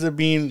 He ends up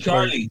being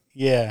Charlie.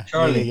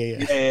 Charlie.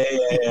 Yeah.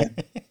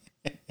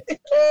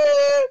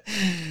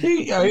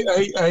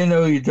 I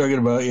know who you're talking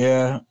about.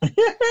 Yeah.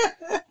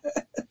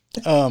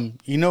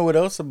 You know what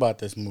else about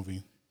this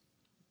movie?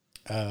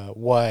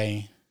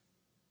 Why?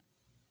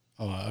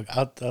 Oh,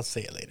 I'll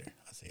say it later.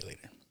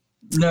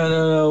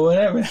 No,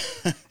 whatever.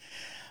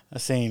 I'm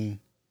saying,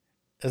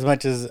 as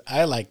much as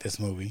I like this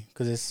movie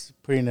because it's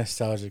pretty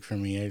nostalgic for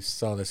me. I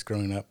saw this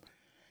growing up.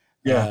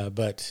 Yeah.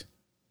 But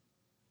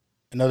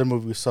another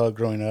movie we saw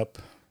growing up,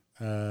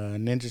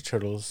 Ninja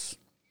Turtles.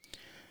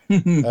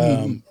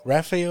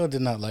 Raphael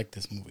did not like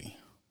this movie.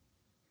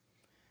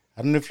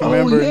 I don't know if you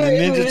remember in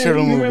the Ninja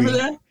Turtle movie. Remember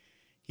that?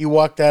 He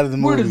walked out of the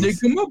movie. Where did they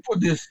come up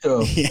with this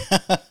stuff? Yeah.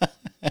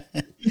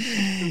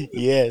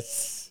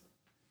 Yes.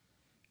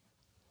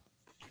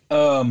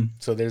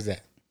 So there's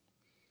that.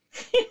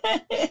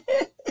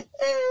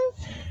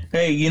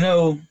 Hey, you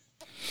know,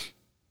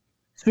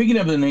 speaking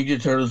of the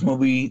Ninja Turtles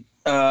movie,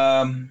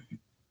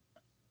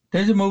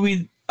 there's a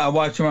movie I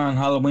watch around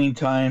Halloween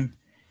time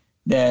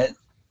that,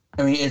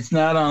 I mean, it's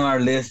not on our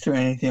list or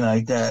anything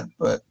like that,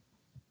 but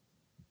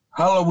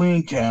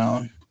Halloween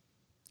Town.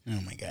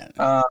 Oh my God.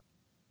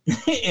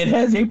 It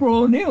has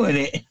April O'Neil in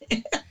it.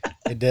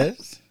 It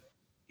does?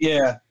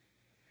 Yeah.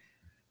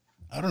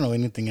 I don't know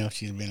anything else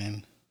she's been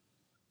in.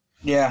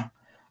 Yeah.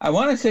 I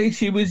want to say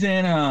she was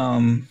in,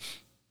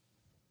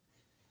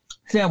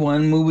 it's that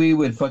one movie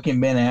with fucking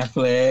Ben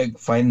Affleck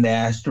fighting the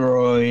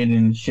asteroid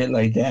and shit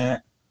like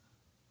that.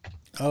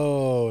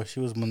 Oh, she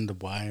was one of the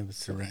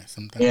wives or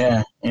something.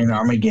 Yeah, and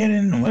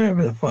Armageddon,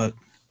 whatever the fuck.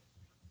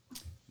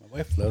 My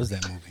wife loves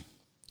that movie.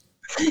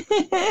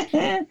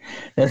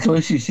 That's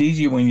why she sees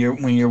you when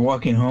you're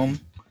walking home.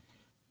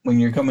 When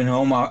you're coming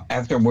home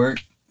after work,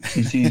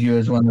 she sees you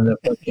as one of the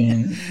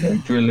fucking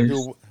drillers.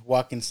 You're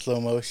walking slow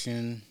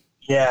motion.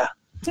 Yeah.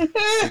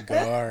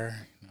 Cigar.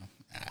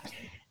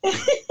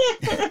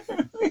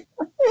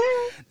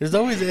 There's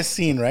always that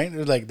scene, right?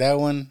 There's like that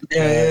one.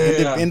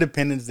 Yeah.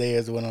 Independence Day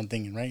is what I'm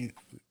thinking, right?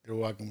 They're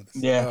walking with a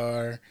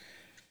cigar.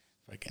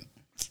 Fucking,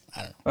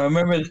 I don't know. I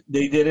remember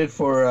they did it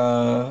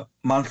for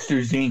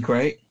Monsters Inc.,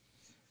 right?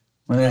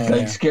 When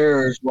it's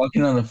scarers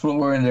walking on the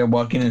floor and they're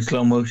walking in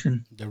slow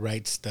motion. The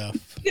right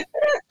stuff.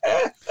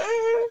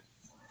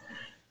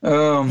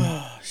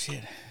 Oh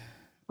shit.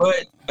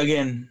 But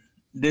again,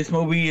 this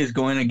movie is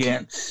going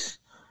against,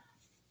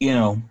 you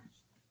know,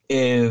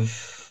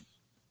 if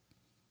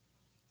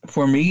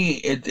for me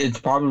it's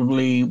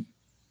probably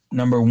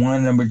number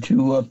 1, number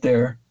 2 up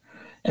there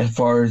as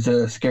far as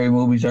scary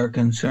movies are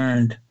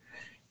concerned,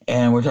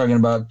 and we're talking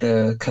about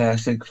the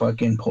classic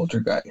fucking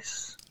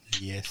Poltergeist.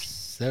 Yes,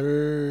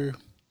 sir.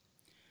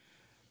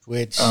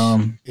 Which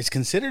is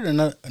considered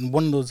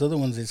one of those other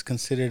ones. Is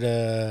considered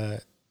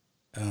a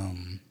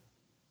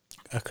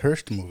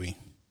cursed movie.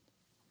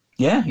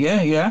 Yeah.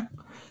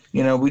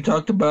 You know, we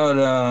talked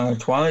about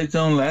Twilight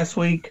Zone last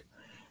week.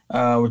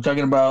 We're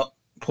talking about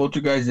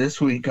Poltergeist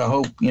this week. I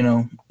hope, you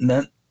know,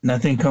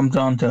 nothing comes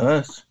on to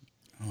us.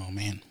 Oh,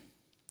 man.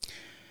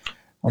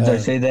 As I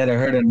say that, I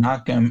heard a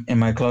knock in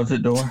my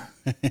closet door.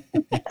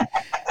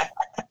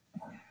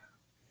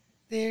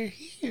 They're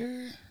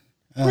here.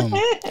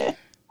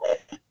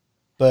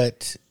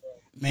 But,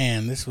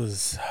 man, this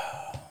was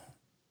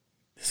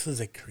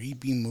a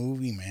creepy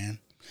movie, man.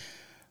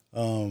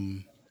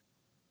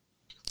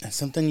 It's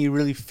something you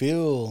really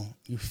feel.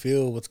 You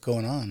feel what's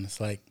going on. It's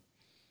like,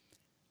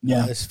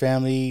 this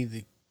family,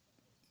 they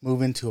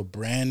move into a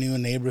brand new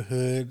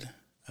neighborhood,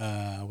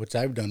 which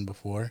I've done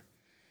before,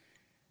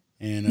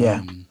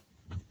 and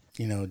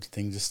you know,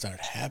 things just start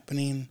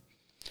happening.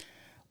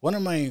 One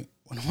of my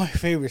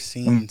favorite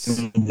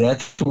scenes.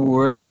 That's the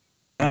word.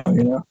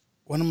 You know,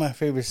 one of my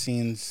favorite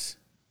scenes.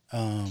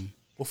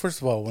 Well,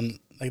 first of all, when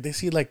like they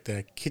see like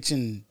the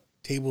kitchen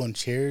table and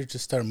chairs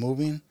just start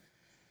moving.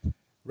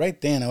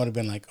 Right then, I would have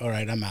been like, all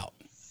right, I'm out.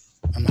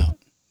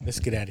 Let's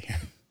get out of here.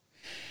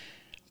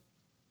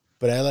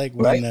 But I like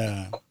when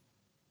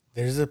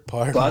there's a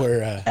part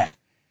where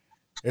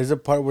There's a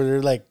part where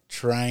they're like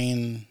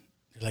trying,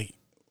 like,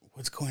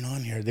 what's going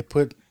on here? They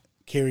put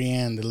Carrie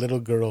Ann, the little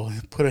girl,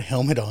 put a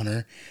helmet on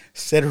her,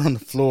 set her on the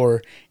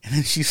floor, and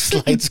then she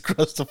slides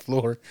across the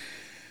floor.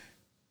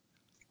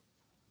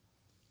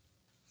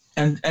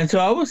 And so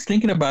I was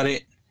thinking about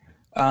it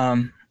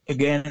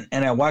again,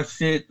 and I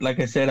watched it. Like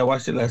I said, I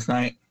watched it last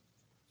night.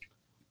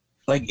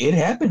 Like, it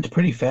happened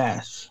pretty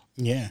fast.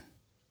 Yeah.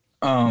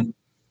 But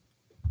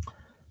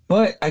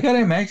I gotta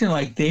imagine,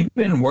 like, they've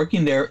been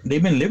working there,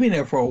 they've been living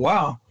there for a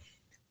while.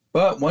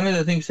 But one of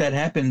the things that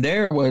happened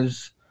there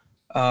was,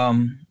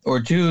 or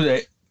two,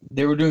 that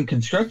they were doing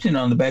construction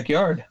on the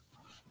backyard.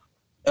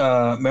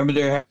 Remember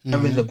they're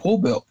having the pool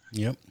built.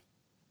 Yep.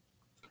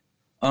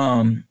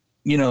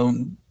 You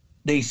know,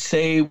 they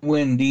say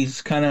when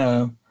these kind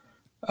of,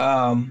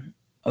 a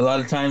lot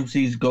of times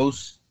these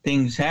ghost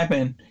things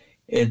happen,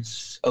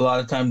 it's a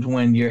lot of times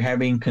when you're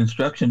having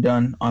construction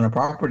done on a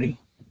property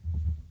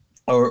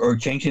or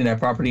changing that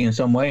property in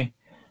some way.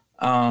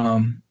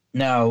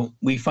 Now,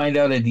 we find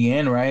out at the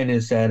end, right,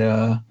 is that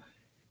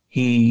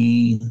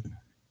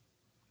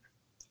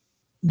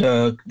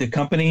the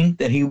company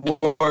that he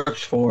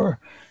works for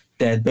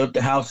that built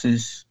the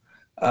houses,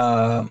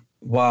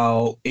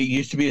 while it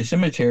used to be a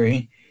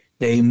cemetery,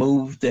 they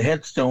moved the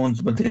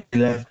headstones, but they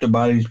left the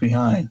bodies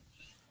behind.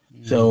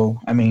 So,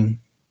 I mean,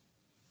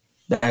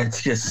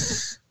 that's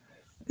just,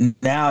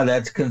 now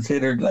that's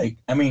considered like,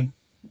 I mean,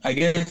 I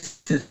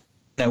guess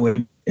that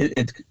way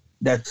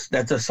that's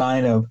a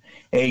sign of,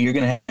 hey, you're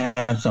gonna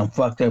have some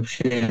fucked up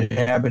shit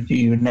happen to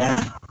you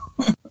now,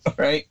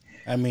 right?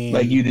 I mean,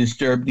 like you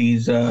disturb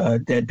these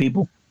dead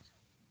people.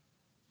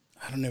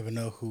 I don't even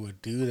know who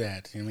would do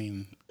that. I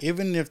mean,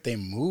 even if they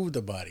move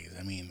the bodies,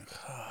 I mean,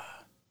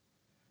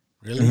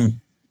 really? Mm-hmm.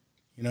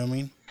 You know what I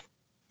mean?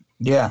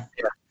 Yeah.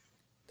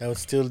 That would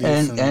still do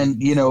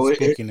and you know,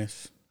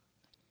 spookiness.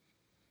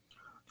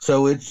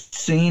 So it's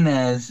seen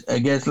as, I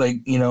guess,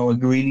 like, you know, a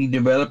greedy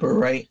developer,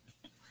 right?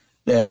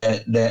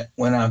 That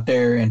went out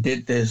there and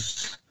did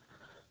this.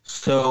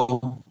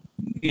 So,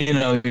 you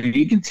know,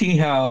 you can see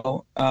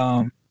how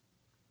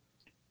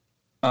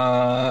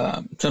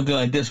something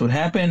like this would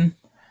happen.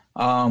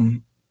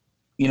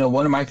 You know,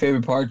 one of my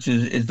favorite parts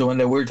is the one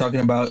that we were talking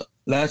about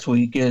last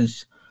week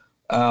is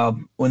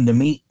when the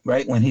meat,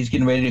 right, when he's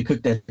getting ready to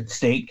cook that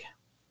steak,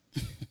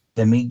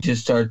 the meat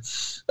just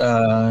starts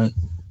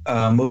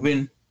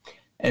moving,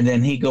 and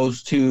then he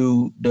goes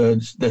to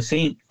the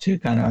sink to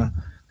kind of,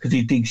 because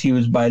he thinks he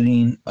was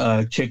biting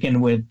chicken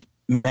with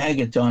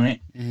maggots on it,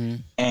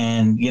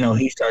 and, you know,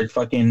 he starts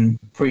fucking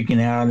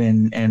freaking out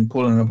and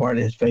pulling apart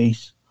his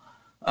face.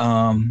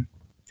 You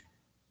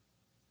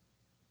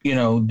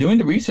know, doing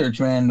the research,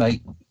 man,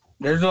 like,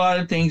 there's a lot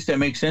of things that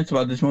make sense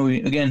about this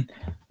movie. Again,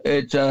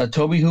 it's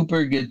Tobe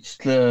Hooper gets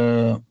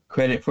the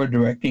credit for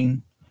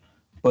directing,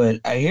 but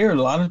I hear a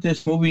lot of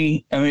this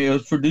movie, I mean, it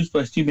was produced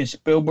by Steven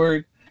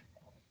Spielberg.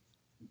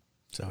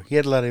 So he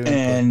had a lot of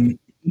input.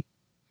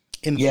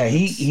 And yeah,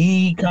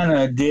 he kind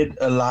of did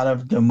a lot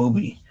of the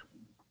movie.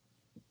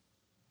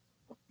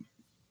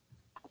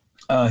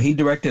 He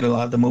directed a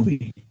lot of the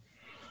movie.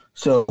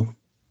 So,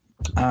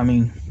 I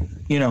mean,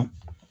 you know,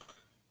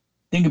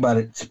 think about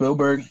it.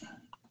 Spielberg,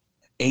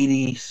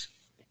 80s,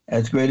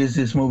 as great as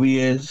this movie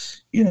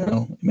is, you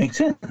know, it makes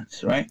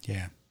sense, right?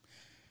 Yeah.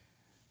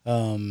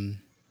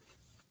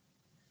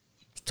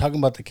 Talking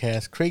about the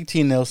cast, Craig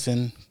T.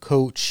 Nelson,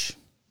 Coach.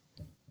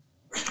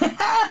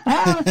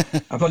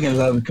 I fucking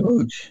love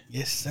Coach.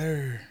 Yes,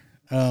 sir.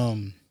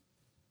 I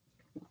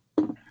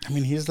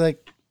mean, he's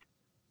like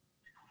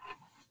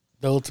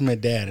the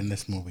ultimate dad in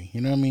this movie.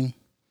 You know what I mean?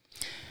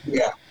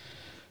 Yeah.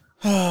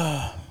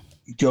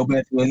 Joe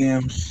Beth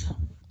Williams.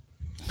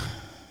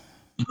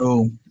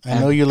 Oh, I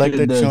know you like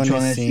the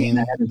Jonas scene.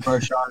 I had the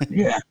crush on.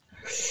 Yeah.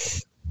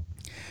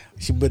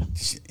 But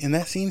in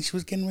that scene, she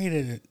was getting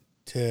ready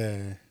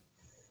to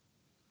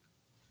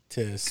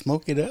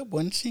smoke it up,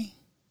 wasn't she?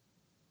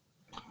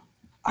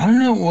 I don't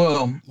know.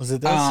 Well, was it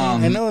that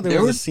scene? I know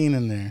there was a scene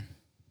in there.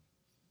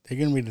 They're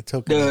getting ready to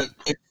toke it up.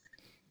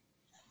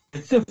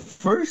 It's the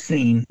first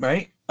scene,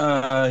 right?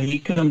 He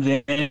comes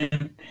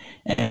in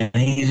and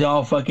he's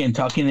all fucking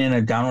talking in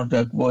a Donald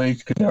Duck voice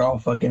because they're all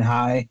fucking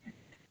high.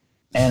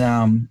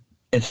 And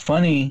it's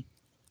funny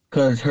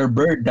because her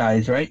bird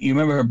dies, right? You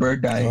remember her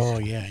bird dies? Oh,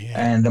 yeah, yeah.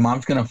 And the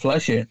mom's going to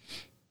flush it.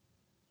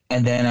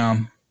 And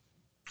then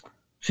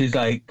she's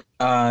like,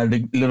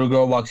 the little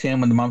girl walks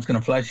in when the mom's going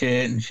to flush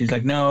it. And she's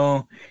like,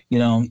 no, you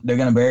know, they're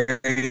going to bury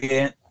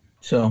it.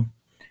 So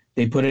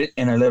they put it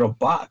in a little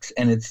box.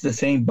 And it's the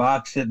same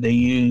box that they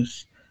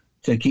use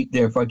to keep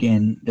their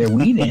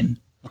weed in.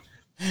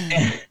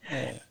 And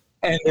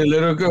the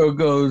little girl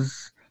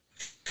goes,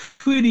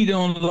 Tweety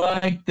don't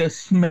like the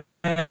smell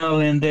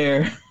in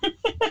there.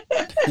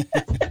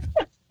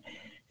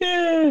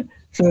 Yeah.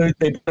 So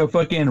they put a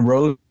fucking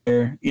rose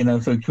there, you know,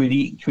 so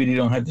Tweety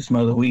don't have to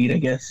smell the weed, I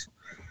guess.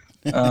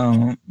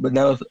 But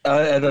that was,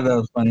 I thought that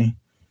was funny.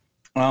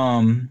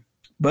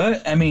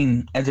 But I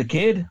mean, as a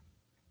kid,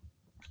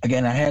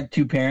 again, I had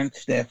two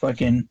parents that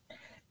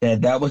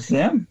that was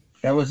them.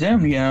 that was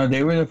them. You know,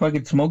 they were the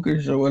fucking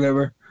smokers or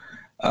whatever.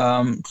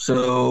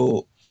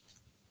 So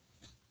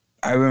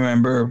I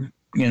remember,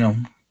 you know,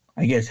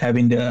 I guess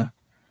having to,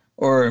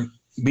 or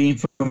being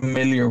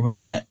familiar with,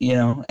 you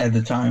know, at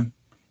the time,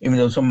 even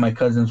though some of my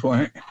cousins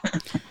weren't.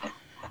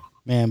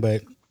 Man,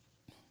 but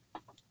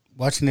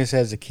watching this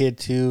as a kid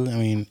too, I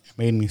mean, it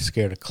made me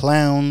scared of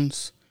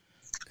clowns.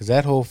 Because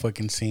that whole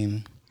fucking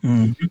scene,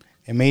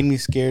 it made me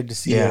scared to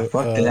see. Yeah,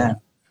 fuck that.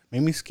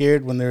 Made me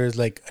scared when there was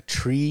like a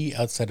tree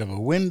outside of a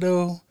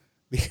window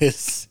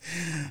because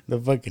the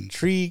fucking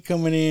tree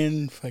coming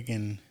in,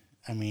 fucking,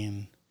 I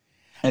mean.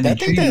 And the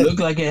tree looked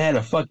like it had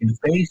a fucking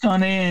face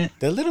on it.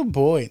 The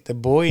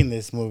boy in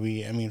this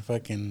movie, I mean,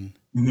 fucking,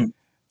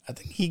 I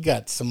think he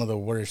got some of the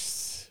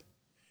worst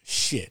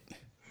shit.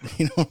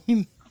 You know what I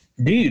mean?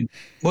 Dude,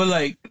 well,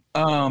 like,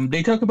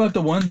 they talk about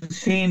the one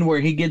scene where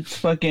he gets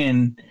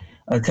fucking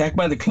attacked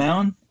by the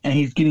clown and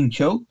he's getting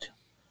choked.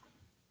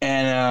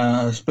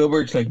 And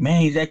Spielberg's like, man,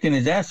 he's acting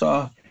his ass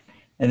off.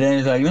 And then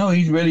it's like, no,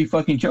 he's really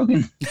fucking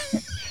choking.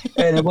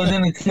 And it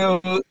wasn't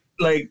until,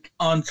 like,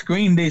 on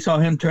screen they saw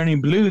him turning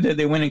blue that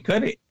they went and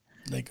cut it.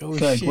 Like, oh,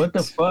 it's like, what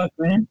the fuck,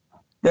 man?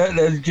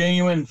 That's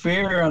genuine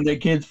fear on the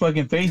kid's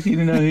fucking face. He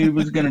didn't know he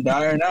was going to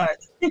die or not.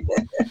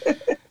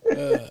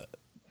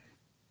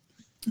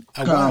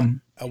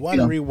 I want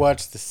to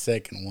rewatch the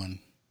second one.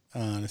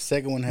 The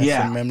second one has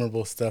some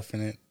memorable stuff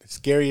in it. The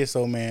scariest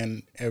old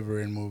man ever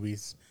in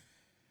movies.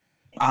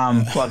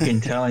 I'm fucking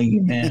telling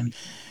you, man.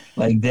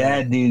 Like,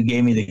 that dude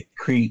gave me the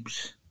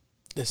creeps.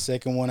 The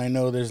second one, I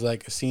know there's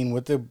like a scene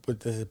with the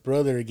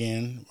brother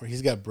again where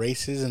he's got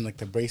braces and like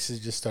the braces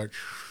just start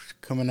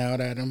coming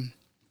out at him.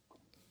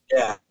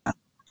 Yeah.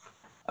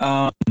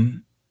 But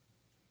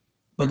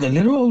the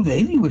little old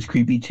lady was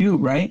creepy too,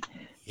 right?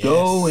 Yes.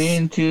 Go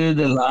into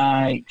the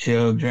light,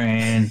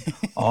 children.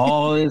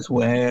 All is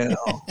well.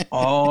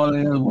 All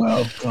is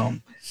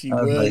welcome. She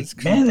was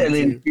like, man, that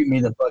lady creeped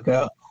me the fuck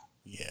out.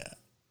 Yeah.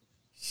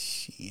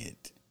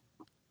 Shit.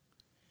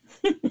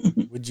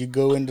 Would you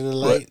go into the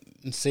light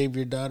and save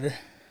your daughter?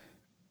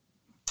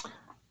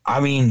 I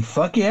mean,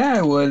 fuck yeah,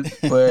 I would.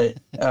 But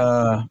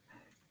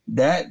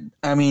that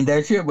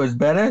shit was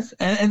badass.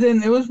 And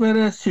then it was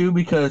badass too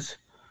because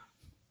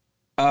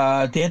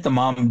they had the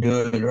mom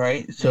do it,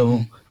 right?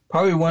 So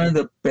probably one of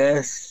the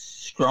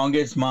best,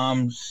 strongest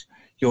moms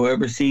you'll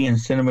ever see in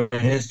cinema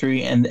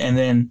history. And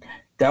then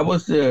that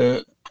was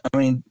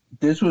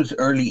this was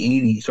early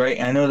 80s,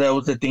 right? I know that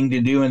was a thing to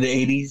do in the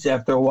 80s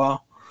after a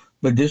while,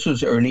 but this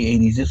was early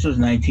 80s. This was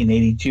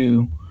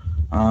 1982.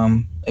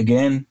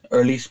 Again,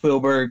 early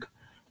Spielberg.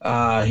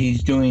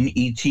 He's doing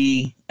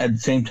E.T. at the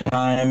same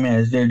time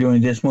as they're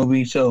doing this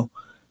movie. So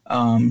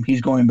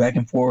he's going back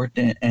and forth,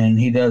 and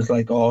he does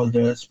like all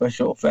the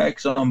special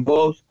effects on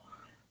both.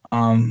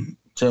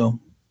 So,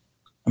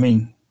 I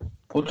mean,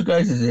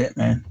 Poltergeist is it,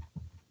 man.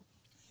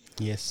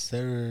 Yes,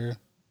 sir.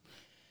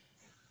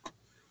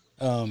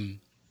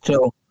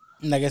 So,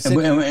 like I said,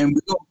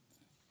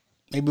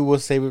 maybe we'll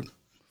save it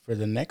for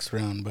the next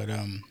round, but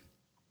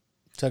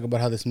talk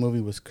about how this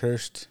movie was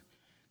cursed.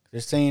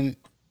 They're saying,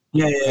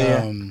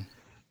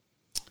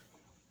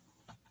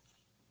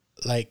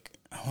 like,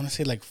 I want to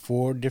say like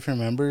 4 different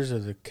members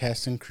of the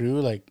cast and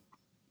crew like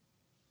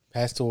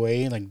passed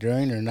away like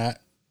during or not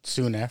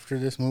soon after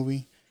this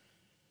movie.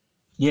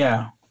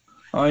 Yeah,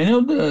 I know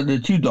the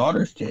 2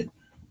 daughters did.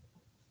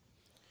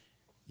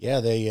 Yeah,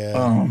 they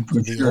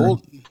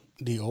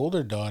the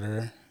older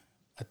daughter,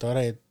 I thought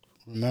I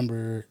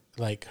remember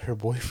like her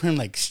boyfriend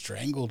like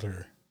strangled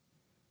her.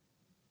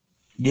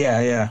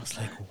 Yeah.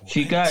 Like,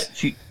 she got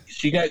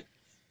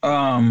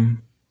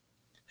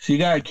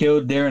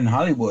killed there in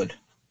Hollywood.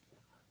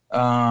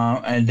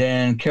 And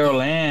then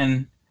Carol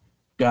Ann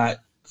got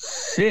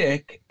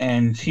sick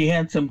and she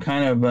had some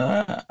kind of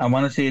I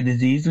want to say a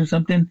disease or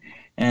something,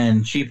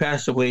 and she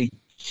passed away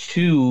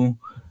too.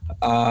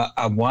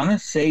 I want to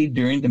say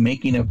during the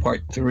making of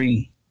Part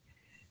 3.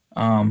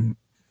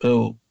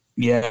 So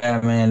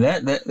yeah, man,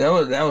 that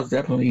was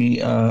definitely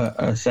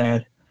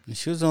sad. And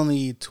she was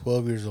only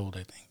 12 years old,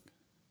 I think.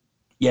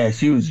 Yeah,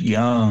 she was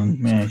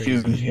young, man. She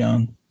was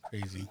young.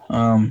 Crazy.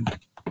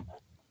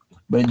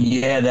 But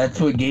yeah, that's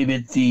what gave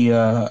it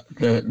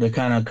the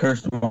kind of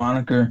cursed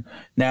moniker.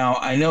 Now,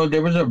 I know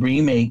there was a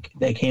remake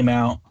that came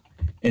out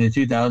in the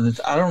 2000s.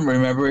 I don't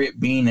remember it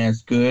being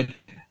as good.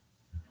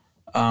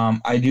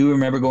 I do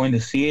remember going to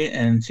see it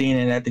and seeing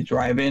it at the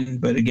drive-in,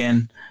 but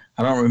again,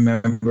 I don't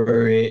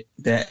remember it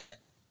that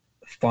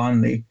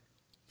fondly.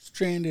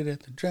 Stranded at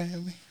the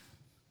drive-in.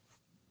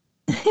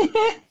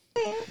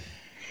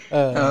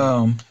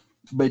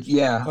 But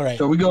yeah, all right.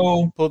 So we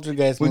go.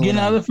 Poltergeist. We're getting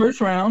out of the first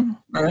round.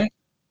 All right.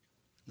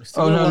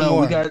 Oh no,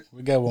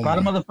 we got one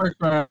bottom more. Of the first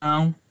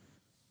round.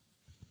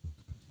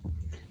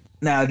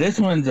 Now this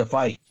one's a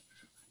fight.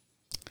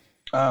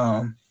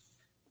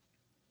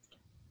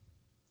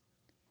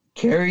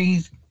 Carrie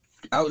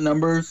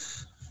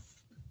outnumbers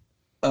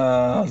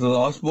the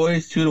Lost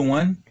Boys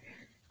 2-1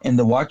 in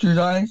the Watcher's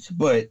eyes,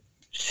 but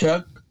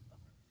Chuck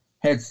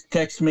has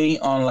texted me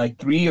on like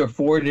 3 or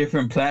 4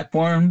 different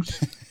platforms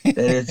that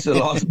it's the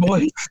Lost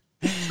Boys.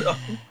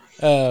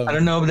 So I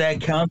don't know if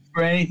that counts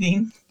for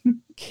anything.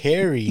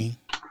 Carrie,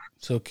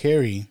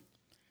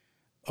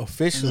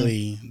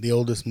 officially the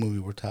oldest movie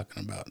we're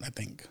talking about, I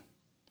think.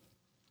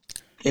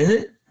 Is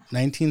it?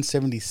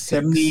 1976.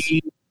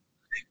 70.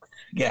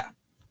 Yeah.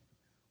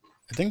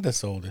 I think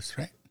that's the oldest,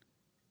 right?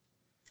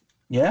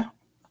 Yeah.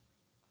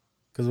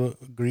 Because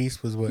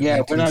Grease was what?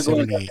 Yeah,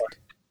 1978.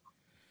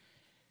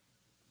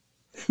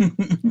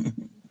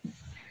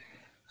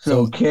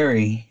 So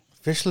Carrie.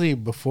 Officially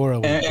before I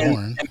was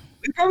born. And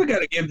we probably got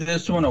to give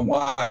this one a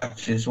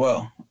watch as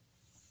well.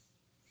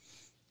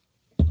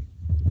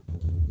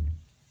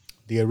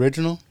 The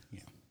original?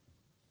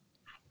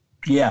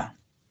 Yeah.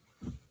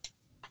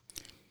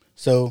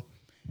 So,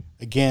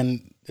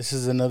 again, this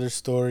is another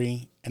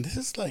story. And this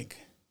is like...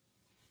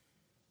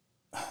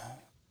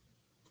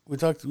 We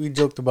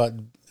joked about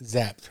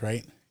Zapped,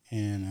 right?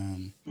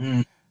 And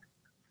man,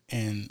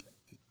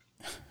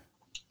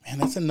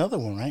 that's another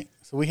one, right?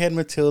 So we had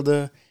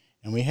Matilda,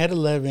 and we had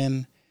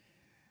 11.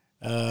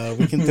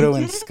 We can throw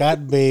in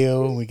Scott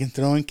Baio. We can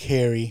throw in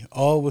Carrie,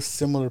 all with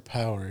similar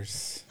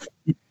powers,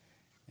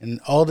 and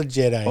all the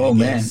Jedi. Oh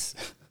man!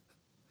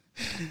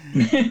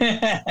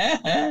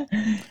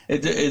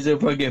 It's a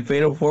fucking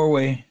fatal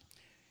 4-way.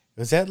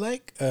 Was that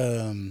like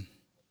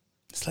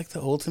it's like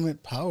the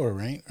ultimate power,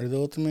 right? Or the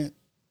ultimate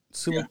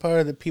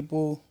superpower that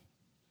people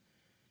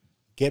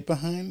get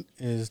behind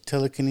is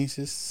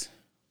telekinesis.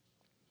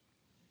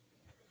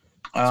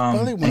 It's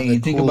probably one of the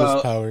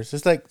coolest powers.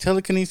 It's like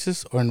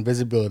telekinesis or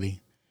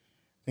invisibility.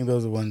 I think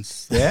those are the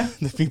ones that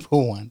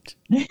people want.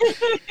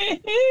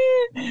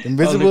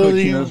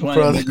 Invisibility for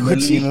all the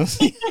cochinos.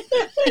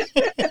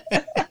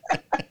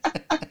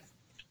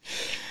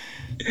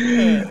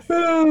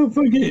 Oh,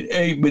 fuck it.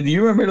 Hey, but do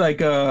you remember, like,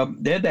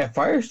 they had that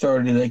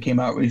Firestarter that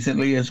came out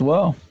recently as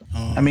well?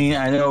 I mean,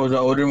 I know it was an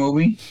older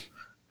movie.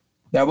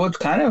 That was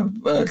kind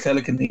of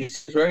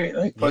telekinesis, right?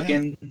 Like,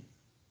 fucking...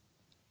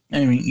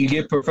 I mean, you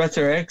get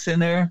Professor X in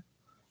there.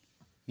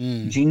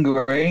 Jean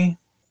Grey.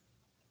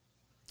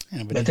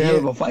 Yeah, but that's a hell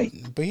of a fight.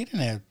 But he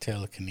didn't have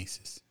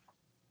telekinesis.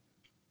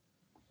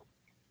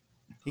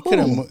 He could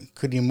have.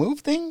 Could he move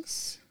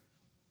things?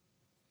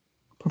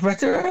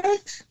 Professor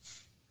X?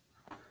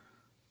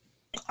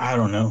 I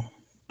don't know.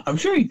 I'm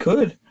sure he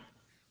could.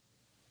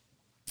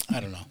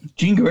 I don't know.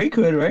 Jean Grey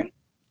could, right?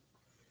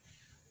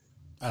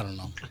 I don't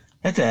know.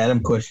 That's an Adam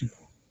question.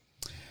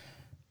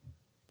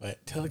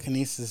 But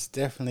telekinesis is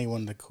definitely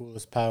one of the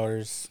coolest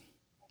powers.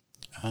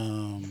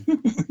 And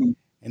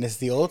it's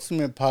the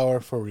ultimate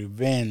power for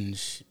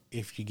revenge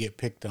if you get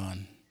picked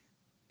on.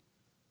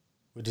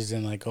 Which is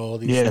in like all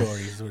these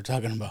stories we're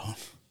talking about.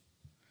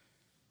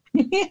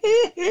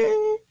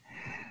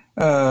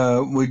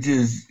 Which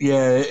is,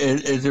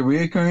 it's a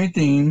reoccurring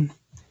theme.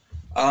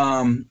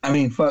 I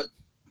mean, fuck.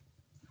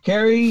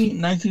 Carrie,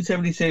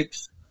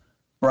 1976,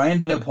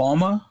 Brian De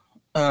Palma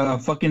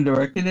fucking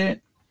directed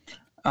it.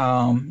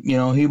 You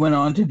know, he went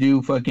on to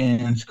do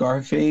fucking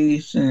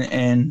Scarface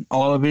and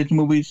all of his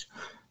movies.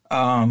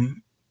 But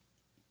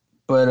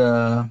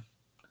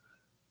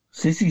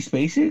Sissy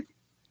Spacek,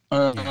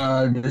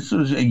 this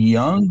was a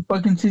young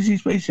fucking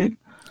Sissy Spacek.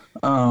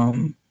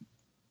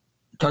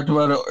 Talked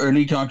about an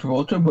early John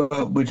Travolta,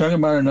 but we're talking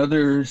about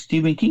another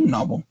Stephen King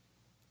novel.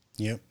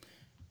 Yep.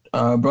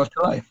 Brought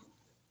to life.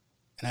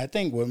 And I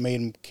think what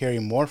made Carrie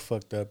more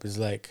fucked up is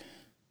like,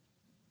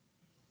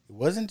 it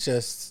wasn't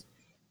just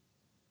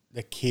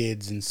the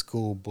kids in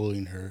school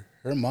bullying her.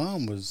 Her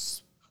mom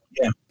was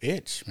a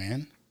bitch,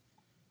 man.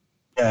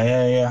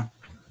 Yeah.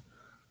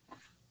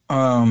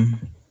 And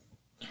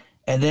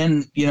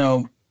then, you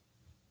know,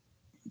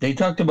 they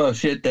talked about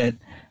shit that,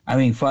 I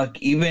mean,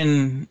 fuck,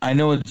 even, I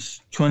know it's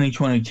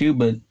 2022,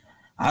 but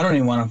I don't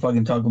even want to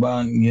fucking talk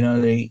about, you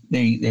know, they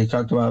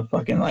talked about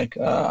fucking, like,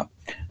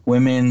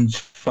 women's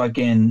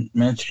fucking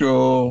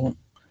menstrual,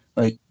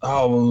 like,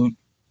 oh,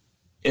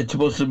 it's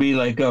supposed to be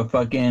like a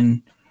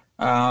fucking,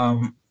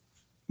 but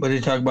they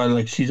talk about,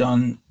 like, she's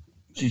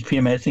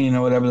PMSing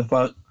or whatever the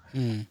fuck.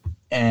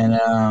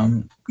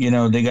 And, you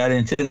know, they got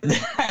into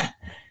that,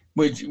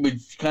 which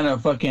kind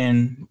of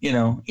fucking, you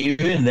know,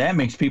 even that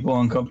makes people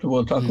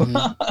uncomfortable to talk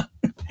about.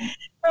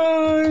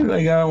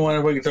 Like, I don't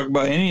want to fucking talk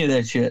about any of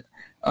that shit.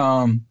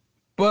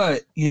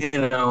 But, you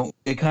know,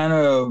 it kind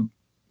of,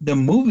 the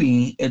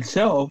movie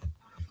itself,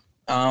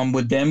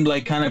 with them,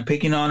 like, kind of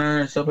picking on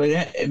her and stuff like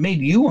that, it made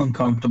you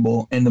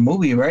uncomfortable in the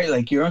movie, right?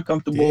 Like, you're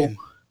uncomfortable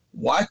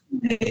watching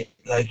it.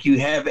 Like, you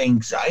have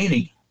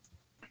anxiety.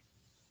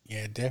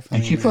 Yeah, definitely.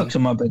 And she fucks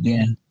him up at the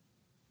end.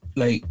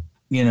 Like,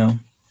 you know,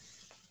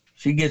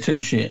 she gets her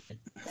shit.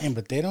 Man,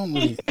 but they don't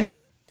really,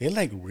 they,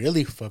 like,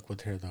 really fuck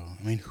with her, though.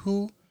 I mean,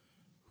 who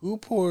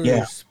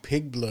pours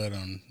pig blood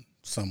on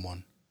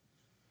someone?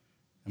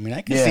 I mean,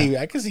 I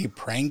can see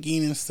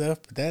pranking and stuff,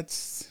 but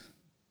that's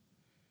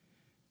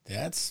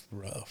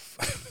rough.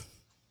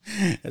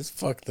 That's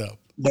fucked up.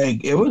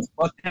 Like, it was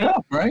fucked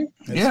up, right?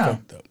 It's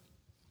fucked up.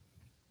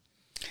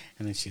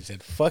 And then she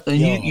said, "Fuck y'all."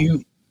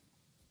 You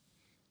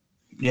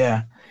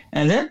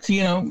and that's,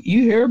 you know,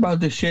 you hear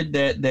about the shit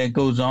that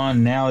goes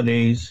on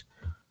nowadays,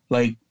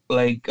 like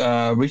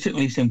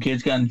recently some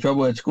kids got in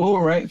trouble at school,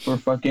 right, for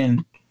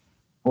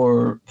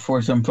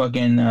some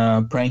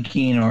fucking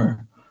pranking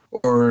or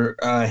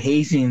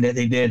hazing that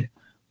they did.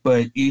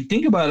 But you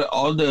think about it,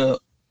 all the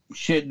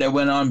shit that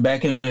went on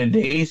back in the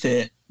days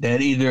that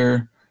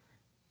either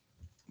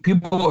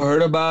people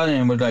heard about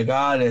and was like,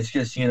 that's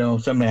just,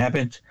 something that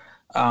happens.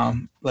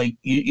 Like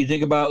you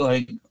think about,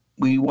 like,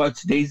 we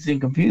watched Dazed and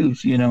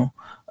Confused,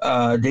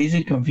 Dazed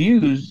and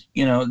Confused,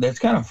 that's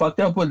kind of fucked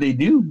up what they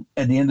do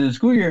at the end of the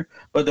school year,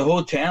 but the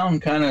whole town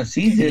kind of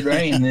sees it,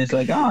 right? And it's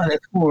like,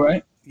 that's cool,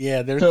 right?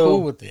 Yeah, they're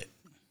cool with it.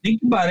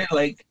 Think about it,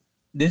 like,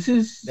 that's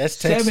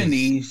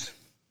 70s.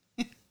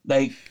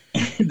 Like,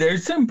 there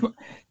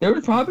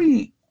was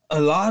probably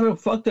a lot of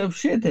fucked up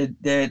shit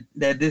that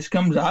this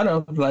comes out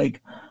of.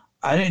 Like,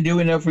 I didn't do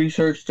enough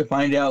research to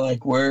find out,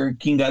 like, where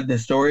King got the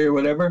story or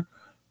whatever.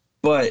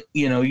 But,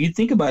 you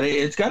think about it,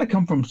 it's got to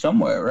come from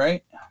somewhere,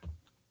 right?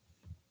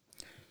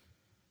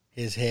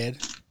 His head.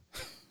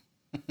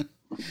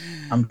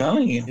 I'm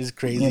telling you. His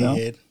crazy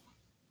head.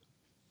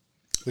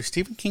 Which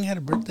Stephen King had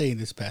a birthday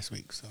this past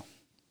week, so.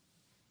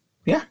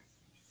 Yeah.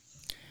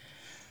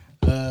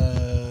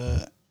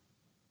 Yeah.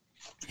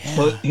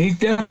 But he's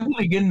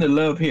definitely getting the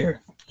love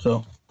here,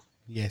 so.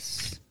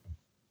 Yes.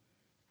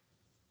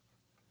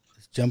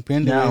 Let's jump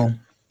into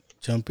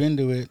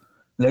it.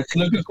 Let's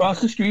look across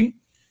the street.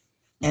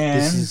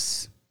 And this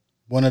is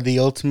one of the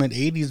ultimate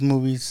 80s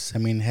movies. I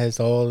mean, has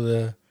all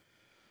the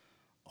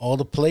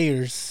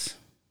players.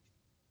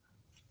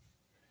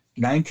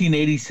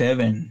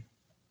 1987.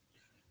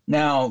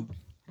 Now,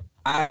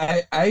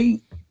 I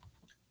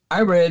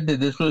read that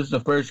this was the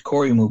first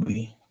Corey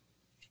movie.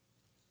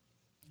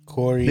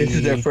 Corey This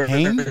is their first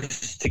Haim?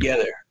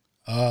 together.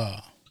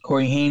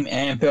 Corey Haim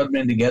and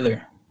Feldman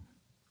together.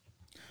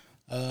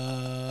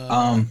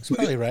 It's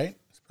probably right.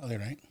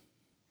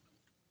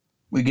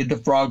 We get the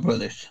Frog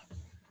Brothers.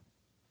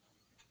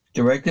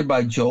 Directed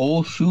by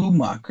Joel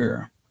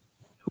Schumacher,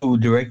 who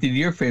directed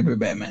your favorite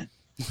Batman.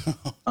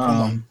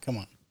 Come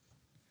on.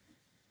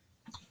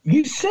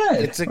 You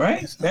said,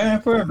 right?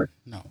 Batman Forever.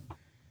 No.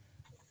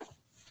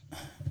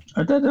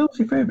 I thought that was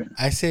your favorite.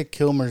 I said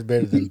Kilmer's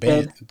better than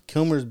Bale.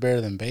 Kilmer's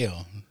better than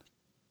Bale.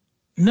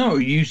 No,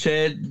 you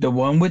said the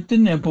one with the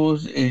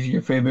nipples is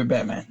your favorite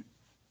Batman.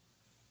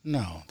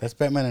 No, that's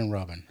Batman and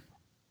Robin.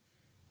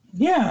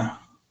 Yeah.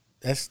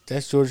 That's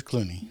George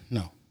Clooney.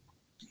 No.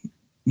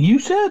 You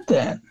said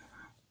that.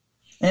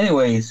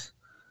 Anyways,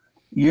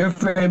 your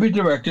favorite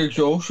director,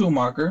 Joel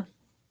Schumacher,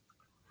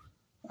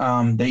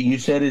 that you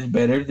said is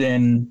better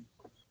than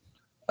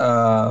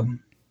the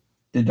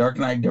Dark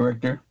Knight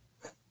director.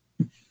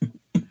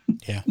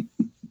 Yeah.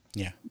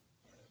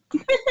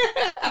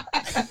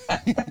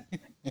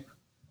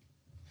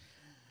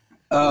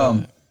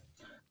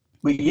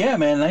 But yeah,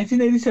 man,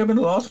 1987,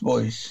 The Lost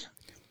Boys.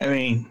 I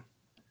mean,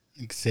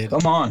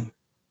 come on.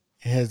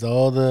 It has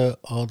all the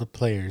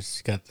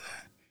players. You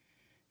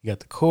got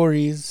the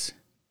Coreys.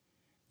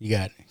 You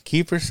got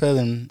Kiefer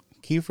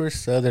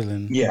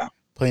Sutherland. Yeah.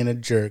 Playing a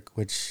jerk,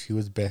 which he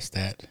was best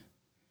at.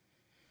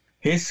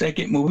 His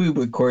second movie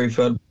with Corey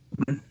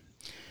Feldman.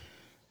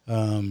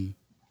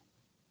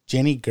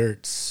 Jenny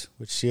Gertz,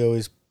 which she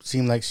always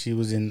seemed like she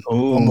was in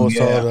almost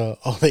all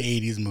the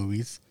 80s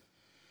movies.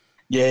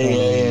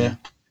 Yeah.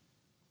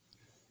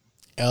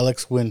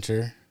 Alex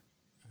Winter,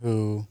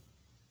 who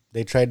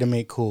they tried to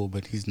make cool,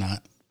 but he's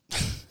not.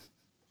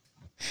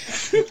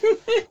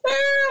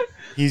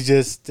 He's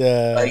just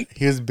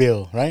he was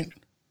Bill, right?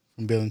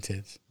 From Bill and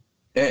Ted's.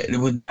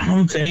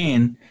 I'm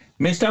saying,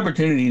 missed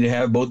opportunity to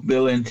have both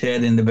Bill and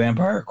Ted in the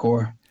Vampire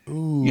Corps.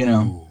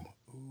 Ooh.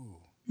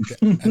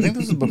 I think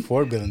this was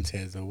before Bill and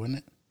Ted, though, wasn't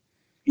it?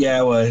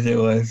 Yeah, it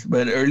was.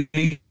 But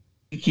early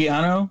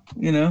Keanu,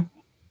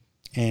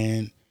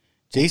 And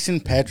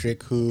Jason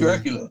Patric,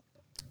 Dracula.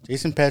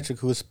 Jason Patric,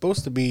 who was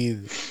supposed to be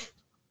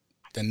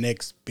the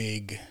next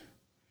big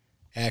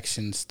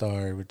action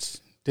star, which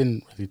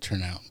didn't really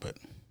turn out, but.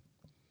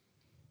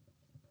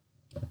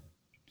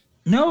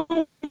 No,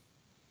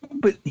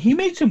 but he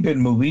made some good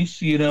movies,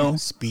 Speed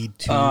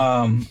 2.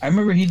 I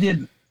remember he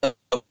did a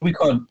movie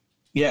called,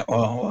 he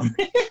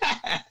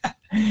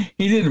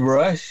did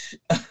Rush.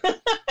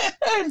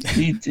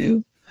 Speed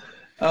 2.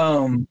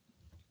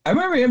 I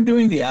remember him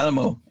doing The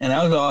Alamo, and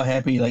I was all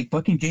happy, like,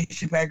 fucking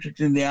Jason Patric's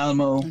in The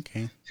Alamo.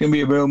 Okay. It's going to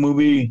be a real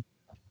movie.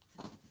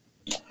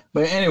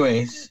 But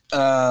anyways,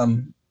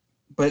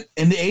 but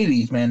in the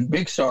 80s, man,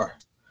 big star.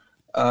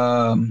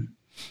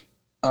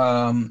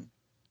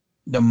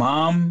 The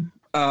mom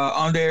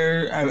on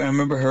there, I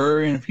remember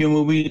her in a few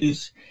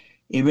movies,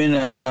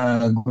 even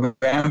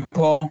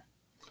Grandpa,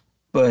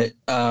 but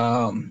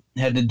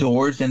had the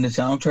Doors in the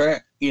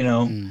soundtrack,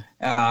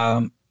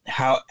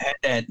 how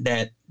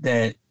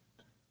that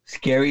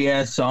scary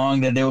ass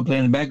song that they were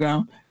playing in the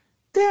background,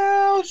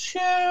 "Thou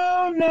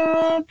shalt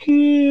not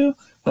kill,"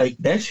 like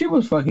that shit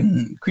was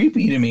fucking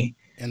creepy to me.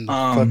 And the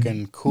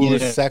fucking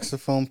coolest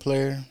saxophone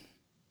player.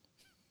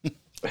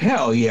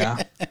 Hell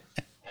yeah.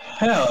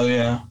 Hell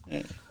yeah.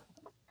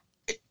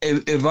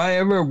 if I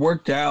ever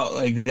worked out,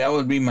 like that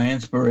would be my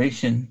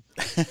inspiration.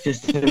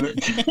 Just to...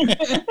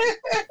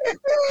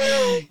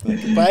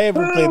 If I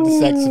ever played the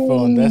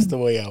saxophone, that's the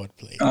way I would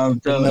play.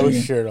 No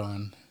shirt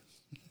on.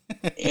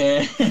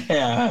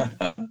 Yeah.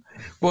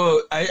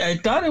 Well, I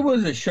thought it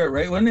was a shirt,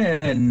 right? Wasn't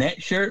it a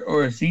net shirt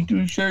or a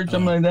see-through shirt,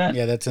 something like that?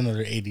 Yeah, that's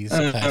another 80s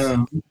classic.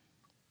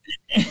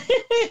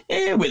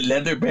 With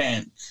leather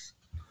pants.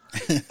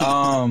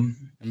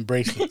 And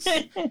bracelets.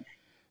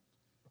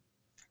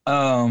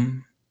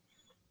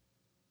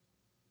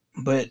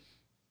 But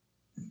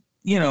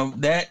you know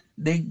that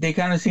they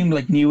kind of seemed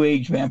like new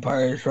age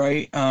vampires,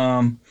 right?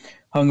 Hung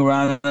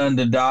around on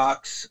the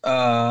docks,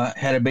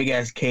 had a big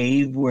ass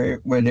cave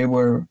where they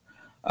were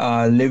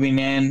living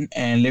in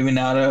and living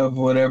out of,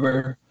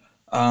 whatever.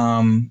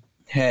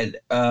 Had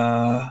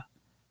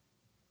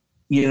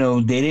you know,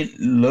 they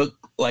didn't look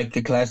like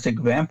the classic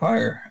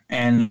vampire,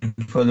 and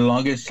for the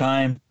longest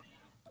time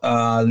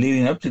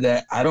leading up to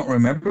that, I don't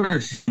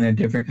remember seeing a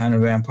different kind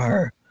of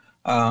vampire.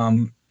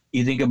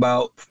 You think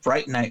about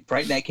Fright Night.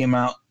 Fright Night came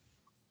out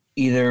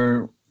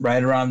either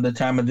right around the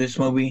time of this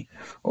movie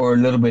or a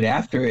little bit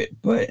after it,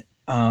 but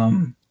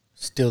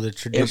still the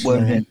traditional.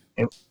 It wasn't.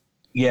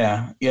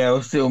 It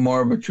was still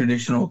more of a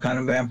traditional kind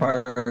of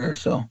vampire.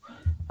 So,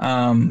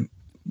 it's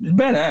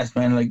badass,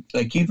 man. Like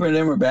Kiefer and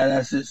them are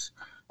badasses.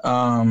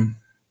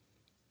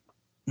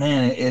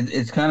 Man,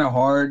 it's kind of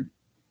hard.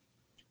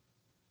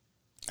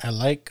 I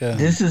like.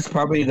 This is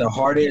probably the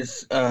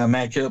hardest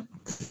matchup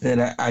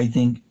that I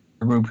think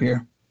the group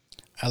here.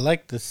 I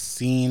like the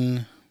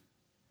scene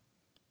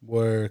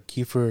where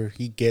Kiefer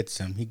he gets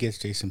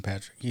Jason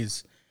Patric.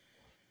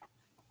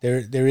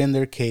 They're in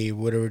their cave,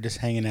 whatever, just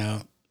hanging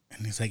out,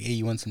 and he's like, "Hey,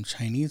 you want some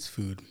Chinese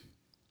food?"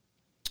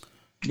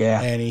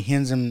 Yeah. And he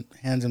hands him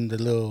the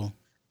little,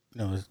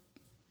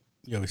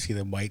 you always see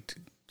the white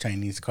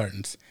Chinese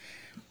cartons.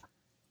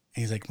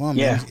 And he's like, "Mom,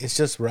 man, it's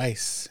just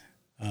rice."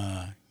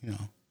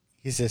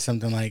 He says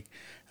something like,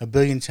 "A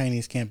billion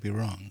Chinese can't be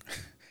wrong,"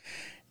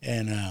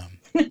 and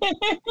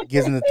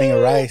gives him the thing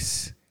of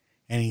rice,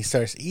 and he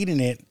starts eating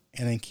it.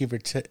 And then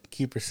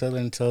Kiefer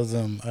Sutherland tells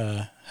him,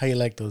 "How you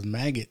like those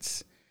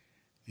maggots?"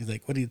 He's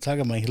like, "What are you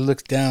talking about?" He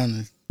looks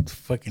down and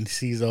fucking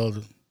sees all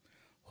the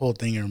whole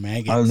thing are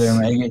maggots. Oh, they're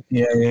maggots.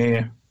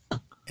 Yeah.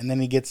 And then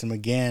he gets him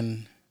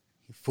again.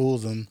 He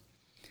fools him,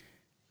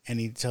 and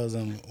he tells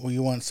him, "Well,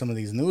 you want some of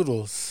these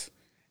noodles?"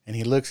 And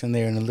he looks in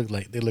there, and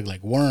they look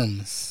like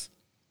worms.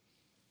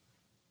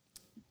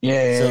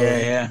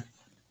 Yeah.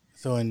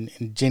 So in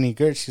Jenny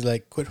Gertz, she's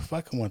like, "Quit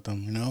fucking with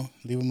them,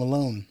 leave him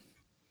alone."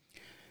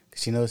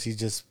 Because she knows he's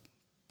just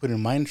putting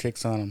mind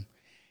tricks on him.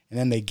 And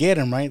then they get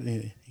him, right?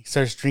 He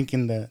starts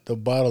drinking the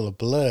bottle of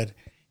blood.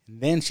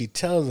 And then she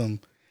tells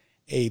him,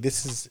 "Hey,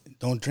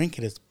 don't drink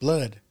it, it's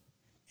blood."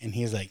 And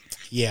he's like,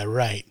 "Yeah,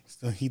 right."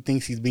 So he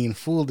thinks he's being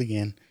fooled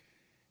again.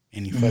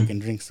 And he fucking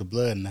drinks the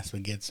blood, and that's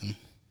what gets him.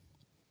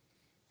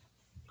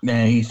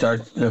 Then he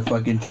starts to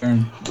fucking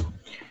turn.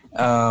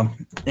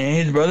 And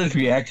his brother's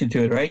reaction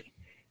to it, right?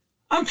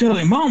 "I'm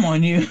telling Mom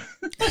on you."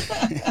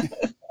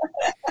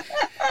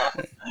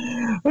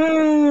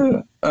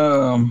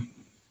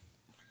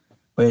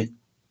 But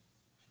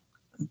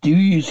do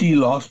you see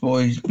Lost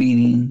Boys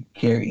beating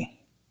Carrie?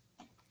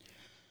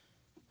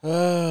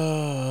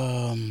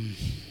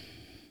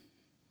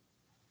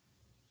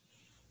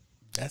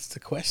 That's the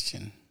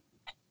question.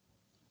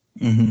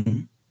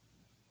 Mm-hmm.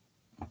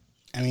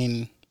 I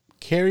mean,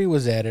 Carrie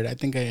was added. I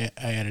think I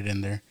added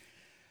in there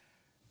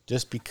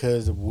just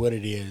because of what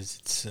it is.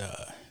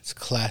 It's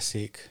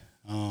classic.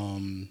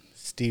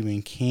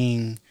 Stephen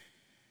King.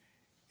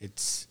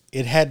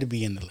 It had to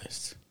be in the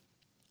list.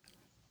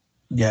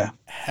 Yeah.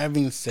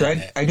 Having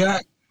said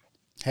that,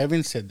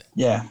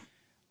 yeah,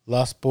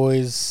 Lost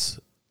Boys,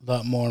 a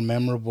lot more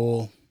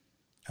memorable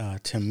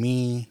to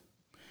me.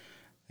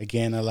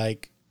 Again, I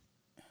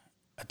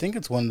think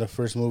it's one of the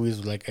first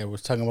movies, like I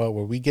was talking about,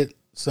 where we get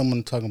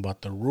someone talking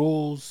about the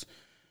rules.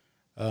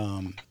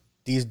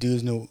 These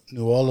dudes knew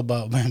all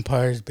about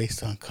vampires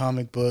based on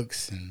comic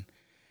books, and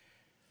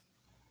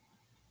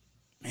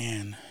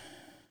man,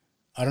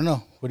 I don't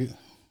know. What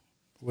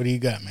do you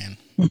got, man?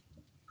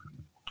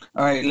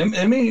 All right,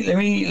 let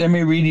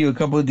me read you a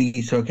couple of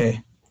these.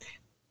 Okay,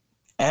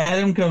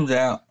 Adam comes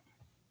out.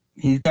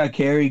 He's got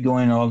Carrie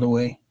going all the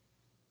way.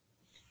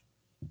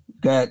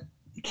 Got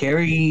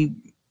Carrie,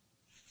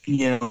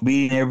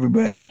 beating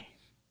everybody.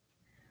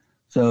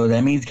 So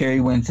that means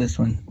Carrie wins this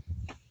one.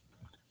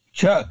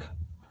 Chuck,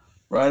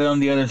 right on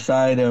the other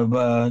side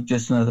of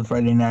Just Another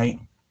Friday Night,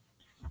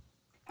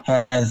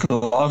 has the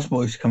Lost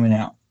Boys coming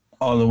out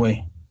all the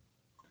way.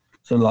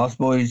 So Lost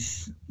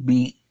Boys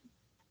beat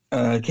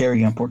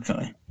Carrie,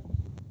 unfortunately.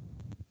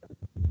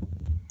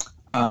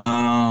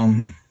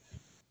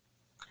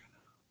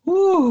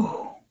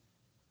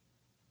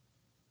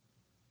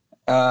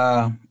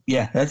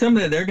 Yeah, that's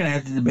something that they're going to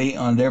have to debate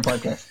on their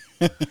podcast.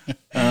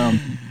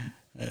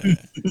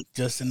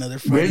 Just Another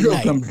Friday Rizzo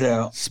Night comes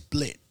out.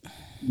 Split.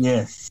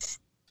 Yes.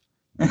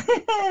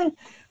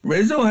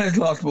 Rizzo has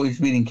Lost Boys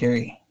beating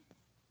Carrie,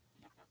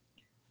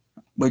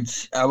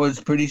 which I was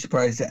pretty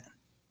surprised at.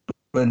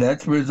 but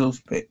that's Rizzo's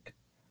pick.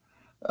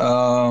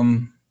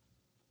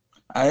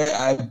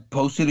 I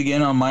posted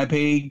again on my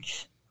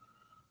page.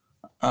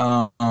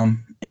 Got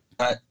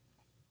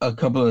a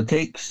couple of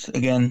takes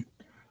again.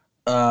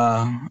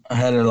 I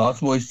had a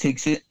Lost Boys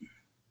takes it,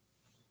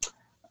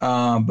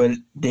 but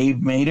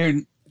Dave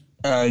Maynard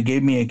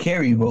gave me a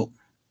Carrie vote.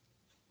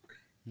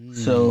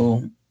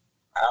 So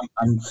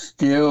I'm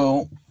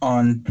still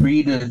on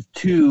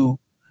 3-2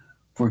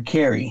 for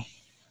Carrie.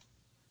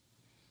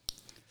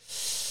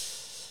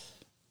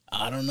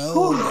 I don't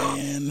know,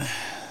 man.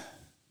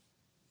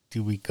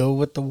 Do we go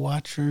with the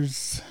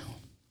Watchers?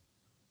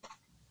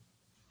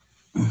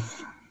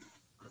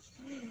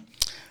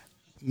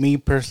 Me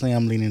personally,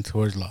 I'm leaning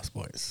towards Lost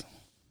Boys.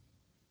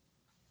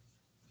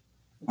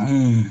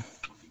 I'm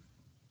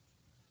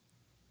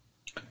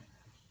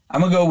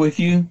gonna go with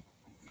you,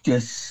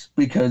 just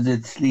because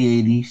it's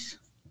the 80s.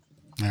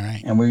 All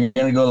right, and we're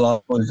gonna go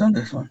Lost Boys on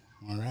this one.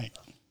 All right.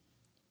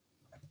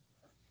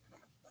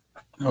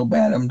 Hope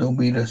Adam don't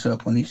beat us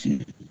up when he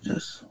sees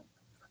us.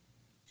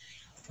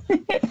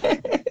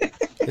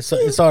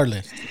 It's our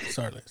list. It's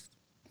our list.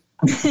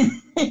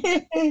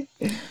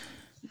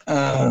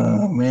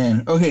 Oh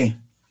man. Okay.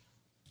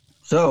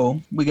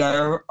 So we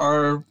got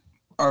our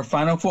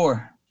final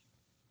four.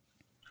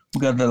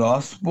 We got the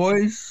Lost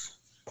Boys,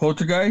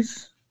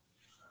 Poltergeist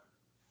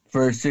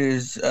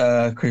versus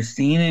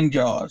Christine and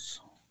Jaws.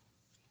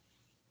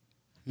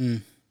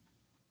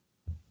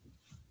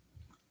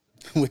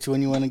 Which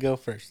one you want to go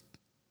first?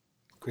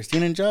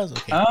 Christine and Jaws?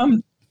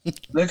 Okay.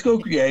 Let's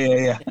go.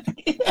 Yeah.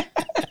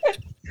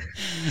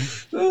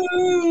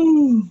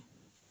 Ooh.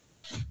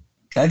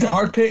 That's a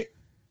hard pick.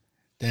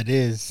 That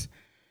is.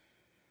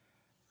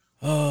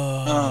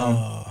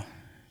 Oh,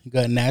 you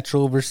got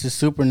natural versus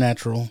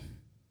supernatural.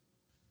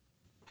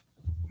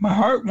 My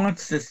heart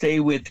wants to stay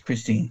with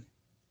Christine.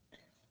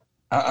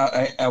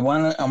 I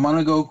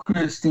wanna go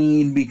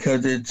Christine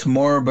because it's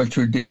more of a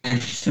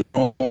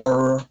traditional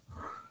horror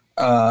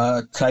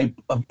type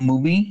of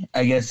movie.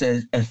 I guess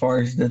as far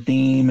as the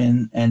theme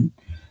and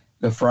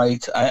the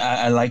frights,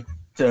 I like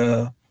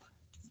the,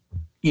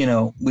 you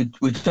know, we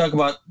talk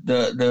about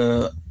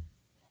the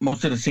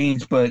most of the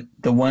scenes, but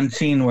the one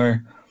scene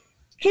where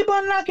keep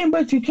on knocking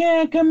but you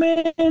can't come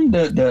in,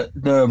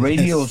 the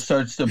radio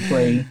starts to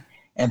play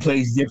and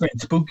plays different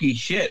spooky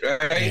shit,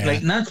 right? Yeah.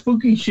 Like not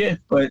spooky shit,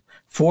 but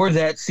for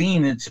that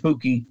scene it's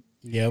spooky.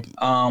 Yep.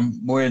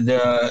 Where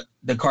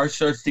the car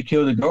starts to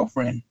kill the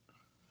girlfriend.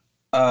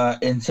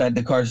 Inside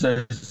the car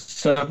starts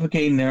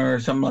suffocating her or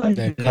something like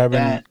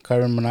that.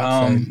 Carbon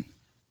monoxide.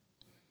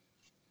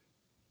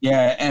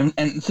 Yeah,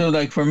 and so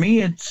like for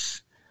me,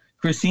 it's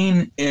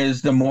Christine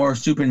is the more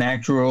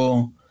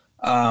supernatural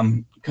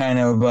kind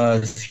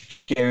of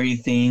scary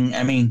thing.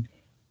 I mean,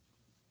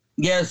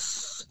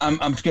 yes,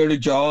 I'm scared of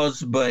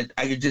Jaws, but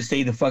I could just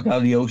stay the fuck out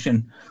of the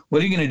ocean.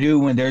 What are you gonna do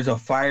when there's a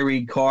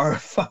fiery car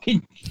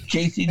fucking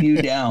chasing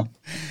you down?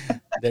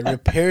 That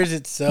repairs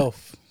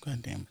itself.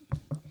 God damn it.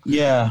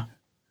 Yeah.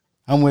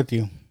 I'm with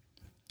you.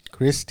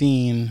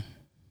 Christine.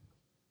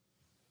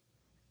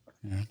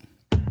 Yeah.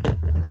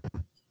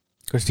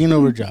 Christine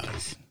over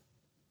Jaws.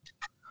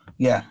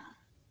 Yeah.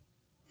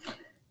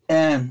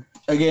 And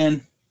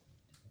again,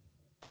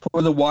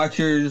 for the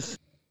watchers.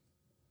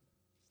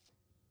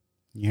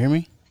 You hear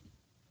me?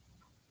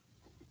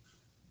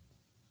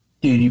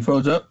 Dude, you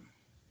froze up?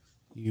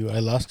 I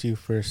lost you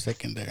for a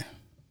second there.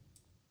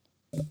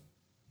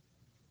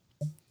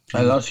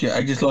 I lost you.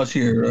 I just lost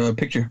your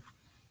picture.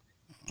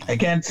 I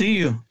can't see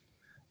you.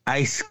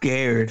 I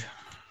scared.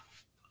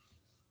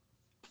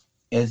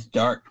 It's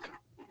dark.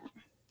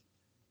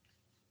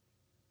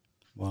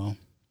 Well,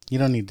 you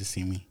don't need to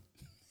see me.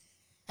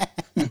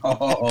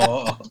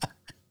 Oh.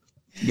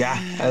 Yeah,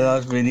 I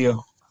lost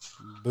video.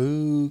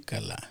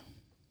 Bookala.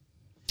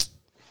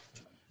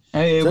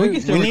 Hey, So we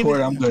can still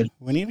record. I'm good.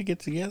 We need to get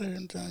together,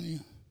 I'm telling you.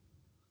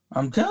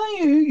 I'm telling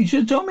you, you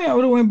should have told me. I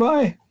would have went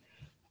by.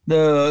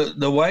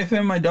 The wife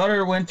and my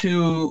daughter went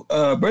to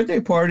a birthday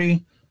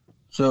party,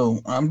 so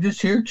I'm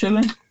just here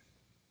chilling.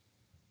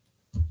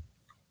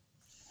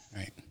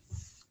 Right.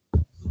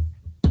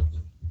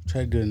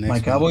 Try to do the next My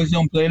one. Cowboys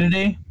don't play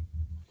today.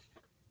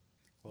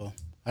 Well,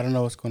 I don't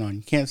know what's going on.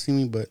 You can't see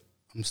me, but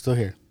I'm still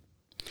here.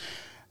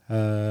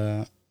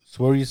 So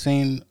what were you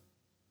saying?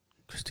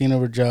 Christine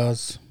over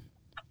Jaws.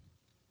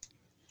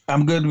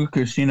 I'm good with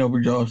Christine over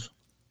Jaws.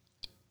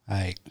 All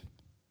right.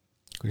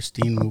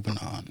 Christine moving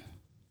on.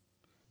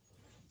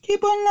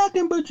 Keep on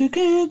knocking, but you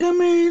can't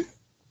come in.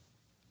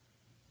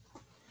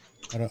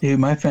 Dude,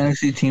 my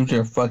fantasy teams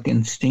are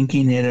fucking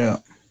stinking it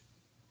up.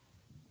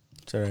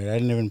 It's all right. I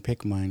didn't even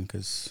pick mine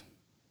because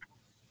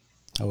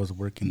I was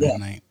working that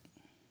night.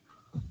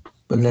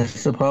 But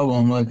that's the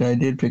problem. Like, I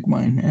did pick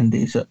mine, and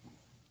they suck.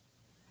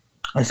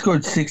 I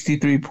scored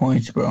 63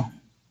 points, bro.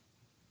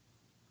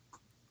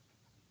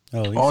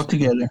 Oh, all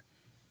together.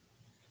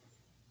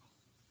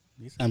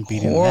 At least I'm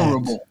beating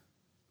horrible. That.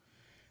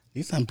 At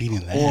least I'm beating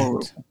that.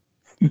 Horrible.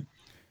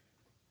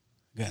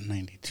 Got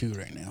 92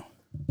 right now.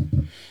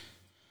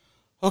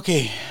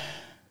 Okay.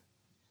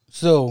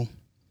 So,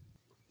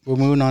 we're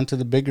moving on to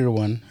the bigger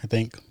one, I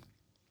think.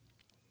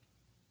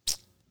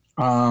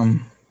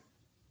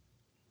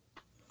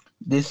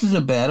 This is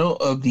a battle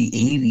of the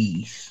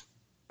 80s.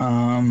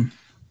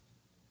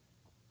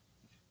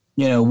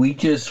 We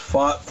just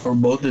fought for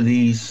both of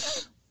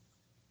these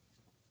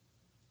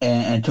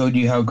and told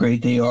you how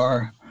great they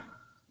are.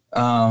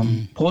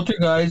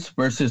 Poltergeist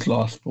versus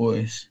Lost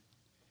Boys.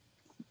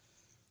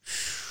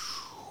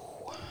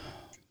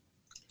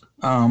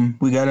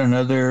 We got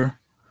another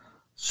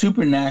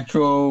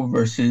Supernatural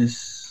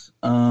versus,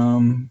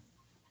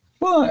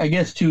 I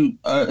guess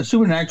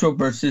Supernatural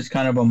versus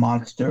kind of a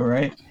monster,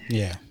 right?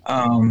 Yeah.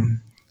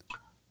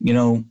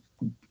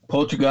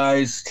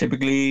 Poltergeist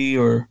typically,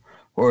 or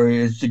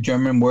is the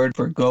German word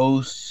for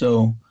ghost.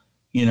 So,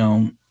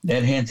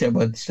 that hints at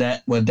what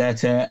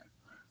that's at.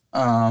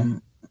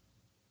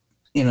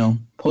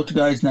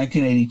 Poltergeist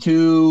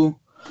 1982,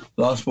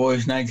 Lost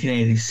Boys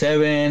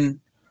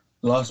 1987.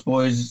 Lost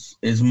Boys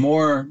is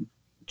more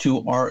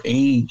to our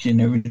age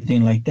and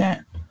everything like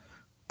that.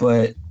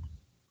 But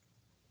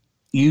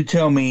you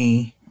tell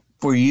me,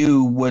 for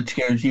you, what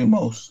scares you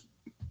more?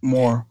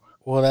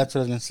 Well, that's what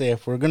I was going to say.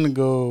 If we're going to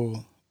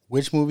go,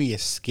 which movie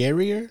is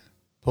scarier?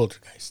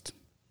 Poltergeist.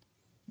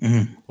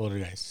 Mm-hmm.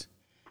 Poltergeist.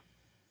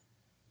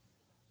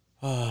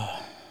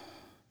 I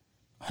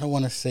don't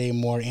want to say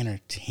more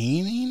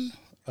entertaining.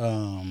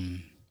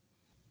 I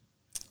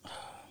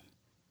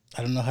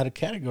don't know how to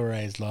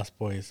categorize Lost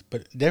Boys,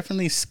 but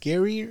definitely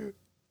scarier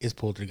is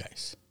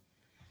Poltergeist.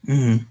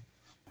 Mm-hmm.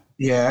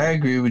 Yeah, I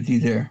agree with you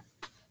there.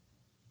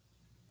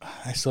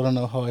 I still don't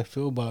know how I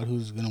feel about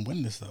who's going to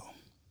win this, though.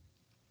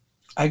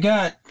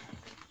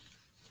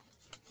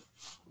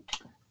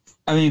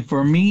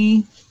 For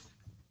me,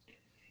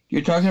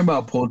 you're talking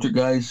about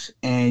Poltergeist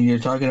and you're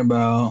talking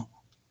about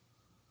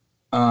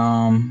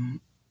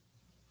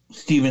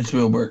Steven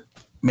Spielberg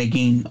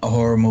making a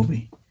horror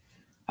movie.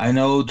 I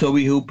know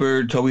Toby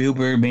Hooper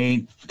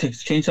made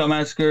Texas Chainsaw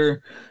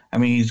Massacre.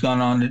 He's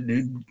gone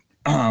on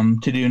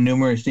to do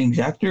numerous things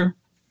after.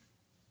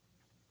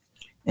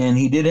 And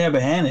he did have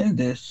a hand in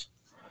this.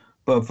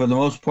 But for the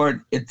most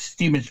part, it's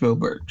Steven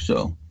Spielberg.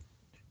 So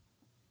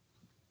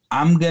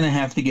I'm going to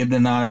have to give the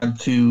nod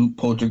to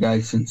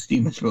Poltergeist and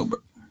Steven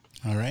Spielberg.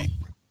 All right.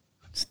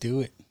 Let's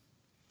do it.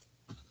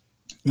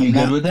 You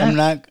good with that?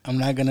 I'm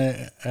not going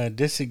to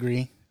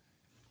disagree.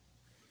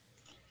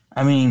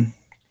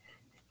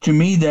 To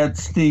me,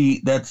 that's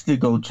the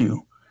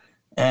go-to.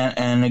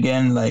 And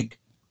again,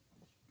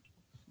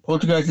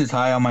 Poltergeist is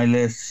high on my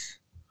list.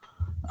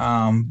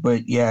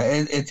 But yeah,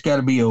 it's got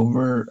to be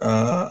over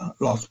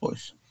Lost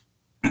Boys.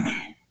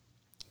 And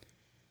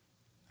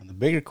the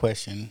bigger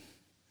question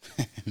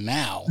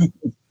now,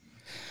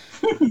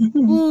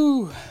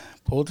 woo,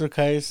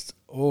 Poltergeist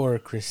or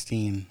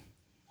Christine?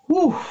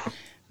 Woo.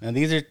 Now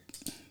these are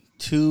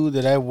two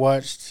that I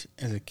watched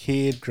as a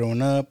kid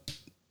growing up.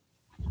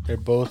 They're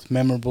both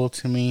memorable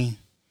to me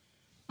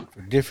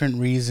for different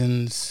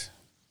reasons.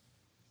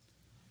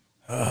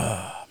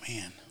 Oh,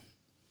 man.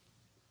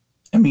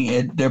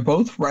 They're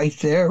both right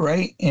there,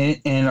 right?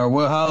 In our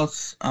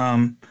wheelhouse.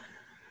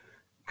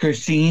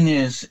 Christine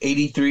is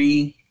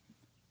 83,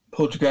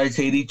 Poltergeist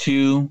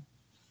 82.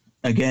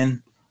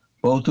 Again,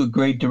 both with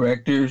great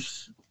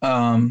directors.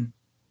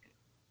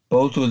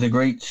 Both with a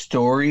great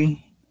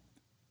story.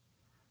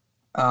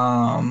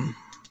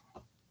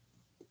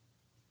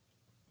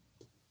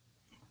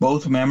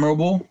 Both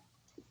memorable.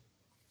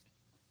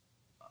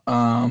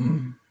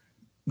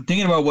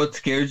 Thinking about what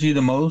scares you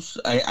the most,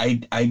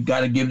 I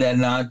gotta give that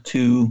nod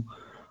to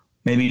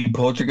maybe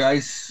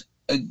Poltergeist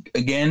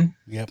again.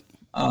 Yep.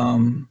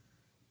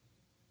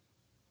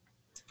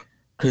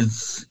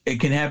 Because it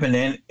can happen,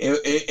 and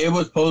it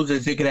was posed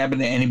as it could happen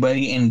to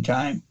anybody,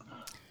 anytime.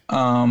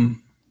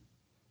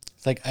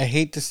 It's like I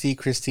hate to see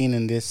Christine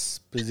in this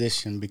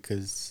position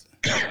because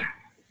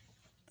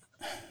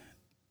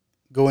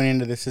going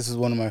into this is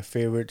one of my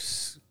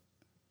favorites.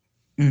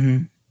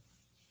 Mm-hmm.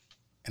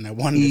 And I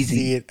wanted to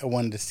see it. I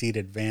wanted to see it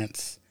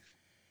advance.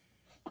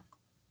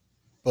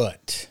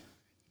 But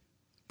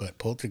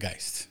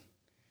Poltergeist.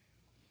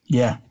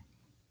 Yeah.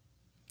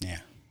 Yeah.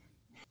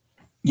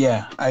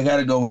 Yeah, I got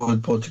to go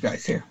with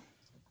Poltergeist here.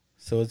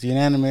 So it's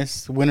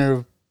unanimous. Winner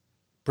of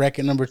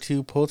bracket number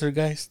 2,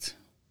 Poltergeist.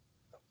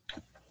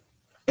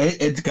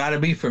 It's got to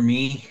be for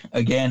me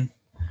again.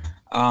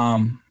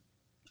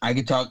 I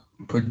could talk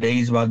for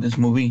days about this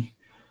movie.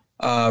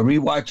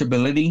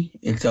 Rewatchability,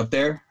 it's up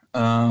there.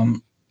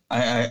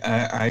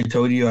 I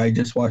told you I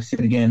just watched it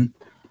again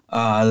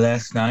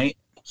last night,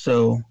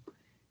 so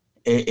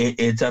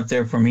it's up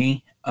there for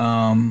me.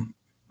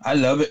 I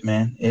love it,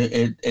 man.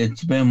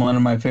 It's been one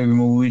of my favorite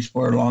movies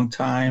for a long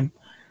time.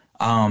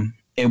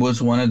 It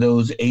was one of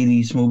those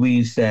 80s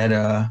movies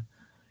that,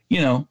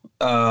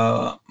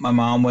 my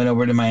mom went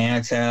over to my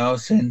aunt's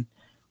house and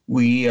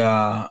we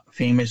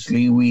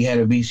famously had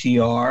a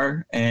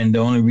VCR, and the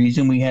only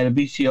reason we had a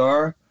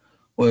VCR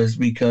was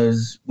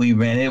because we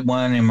rented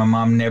one and my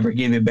mom never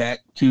gave it back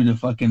to the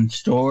fucking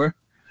store.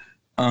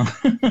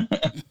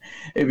 If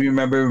you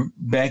remember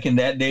back in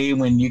that day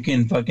when you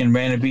can fucking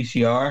rent a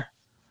VCR,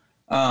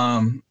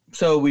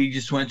 So we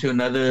just went to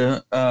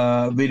another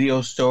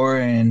video store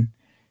and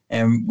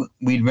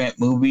we'd rent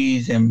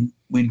movies and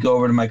we'd go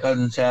over to my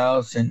cousin's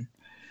house and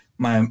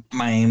my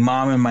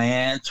mom and my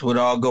aunts would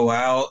all go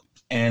out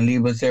and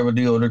leave us there with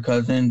the older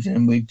cousins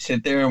and we'd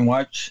sit there and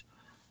watch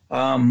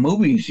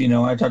movies. You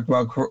know, I talked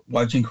about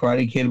watching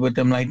Karate Kid with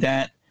them like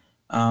that.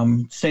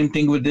 Same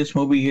thing with this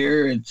movie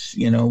here. It's,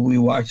 you know, we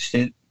watched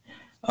it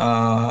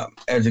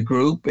as a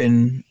group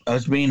and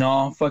us being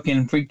all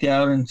fucking freaked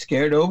out and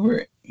scared over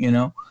it, you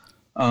know.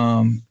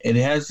 It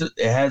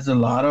has a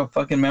lot of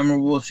fucking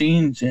memorable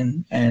scenes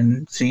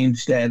and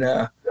scenes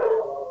that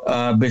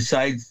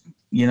besides,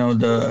 you know,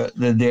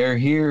 the Dare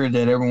Here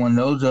that everyone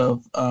knows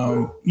of,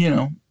 you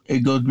know,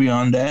 it goes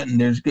beyond that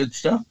and there's good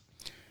stuff.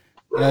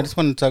 Yeah, I just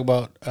want to talk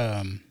about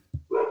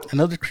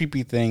another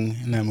creepy thing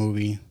in that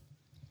movie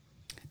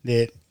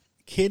that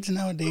kids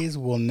nowadays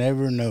will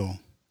never know.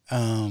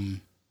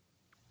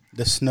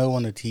 The snow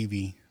on the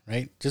TV,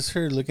 right? Just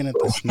for looking at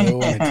the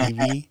snow on the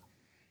TV,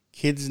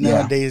 kids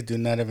nowadays do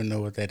not even know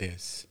what that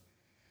is.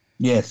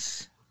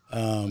 Yes.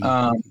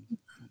 There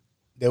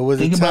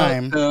was a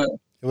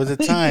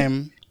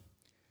time.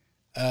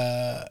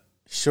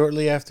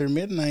 Shortly after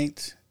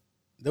midnight,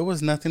 there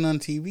was nothing on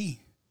TV.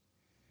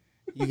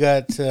 You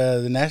got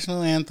the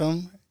national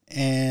anthem,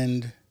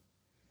 and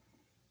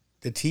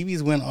the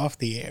TVs went off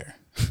the air.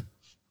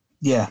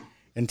 Yeah.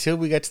 Until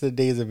we got to the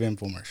days of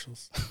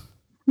infomercials.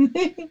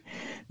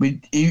 But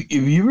if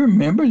you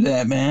remember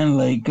that, man,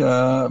 like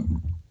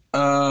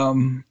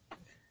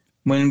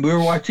when we were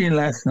watching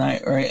last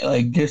night, right?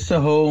 Like just the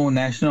whole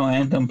national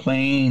anthem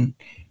playing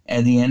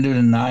at the end of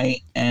the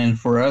night, and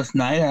for us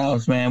night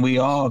owls, man, we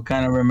all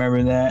kind of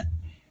remember that.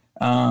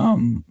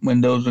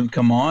 When those would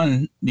come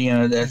on, you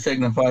know, that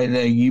signified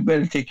that you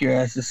better take your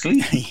ass to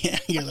sleep. Yeah,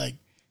 you're like,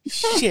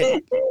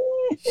 shit,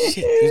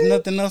 there's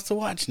nothing else to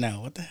watch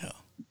now. What the hell?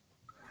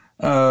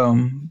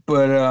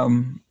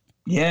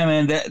 Yeah,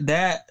 man,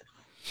 that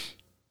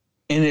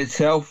in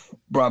itself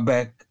brought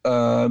back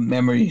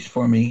memories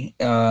for me.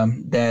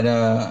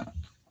 That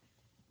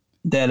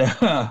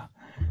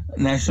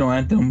national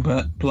anthem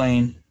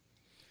playing.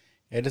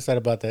 Yeah, I just thought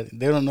about that.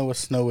 They don't know what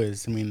snow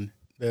is. I mean,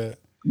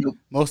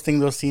 most thing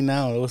they'll see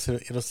now, it'll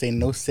say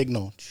no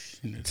signal.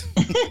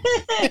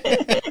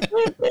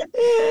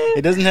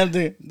 It doesn't have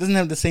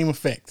the same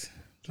effect.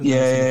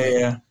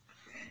 Yeah.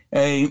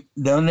 Hey,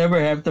 they'll never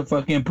have to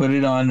fucking put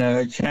it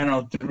on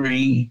channel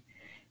 3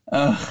 for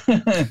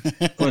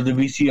the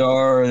VCR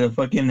or the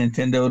fucking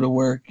Nintendo to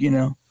work, you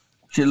know,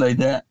 shit like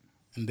that.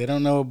 And they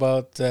don't know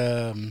about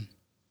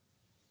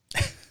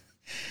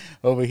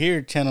over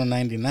here, channel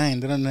 99.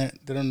 They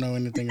don't know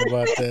anything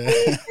about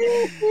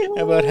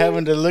about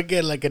having to look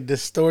at like a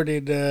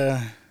distorted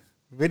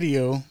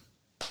video.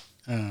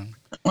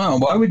 Well,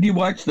 why would you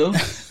watch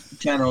those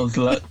channels?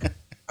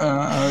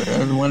 I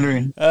was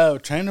wondering. Oh,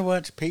 trying to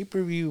watch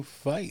pay-per-view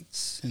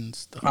fights and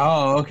stuff.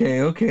 Oh, okay.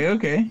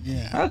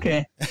 Yeah.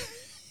 Okay.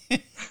 A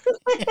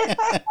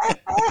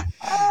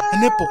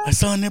nipple. I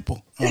saw a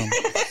nipple.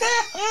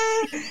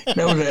 That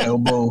was an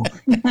elbow.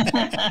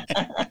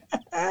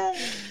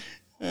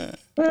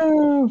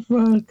 Oh,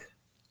 fuck.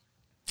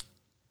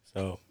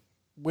 So,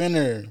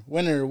 winner.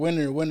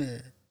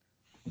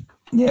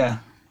 Yeah.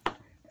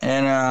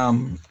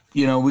 And,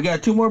 you know, we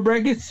got 2 more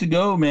brackets to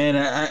go, man.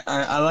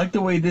 I like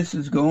the way this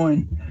is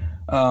going.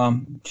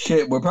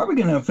 Shit, we're probably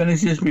going to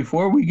finish this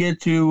before we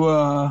get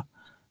to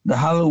the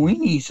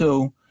Halloweeny.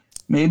 So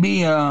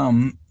maybe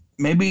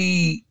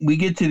we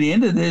get to the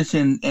end of this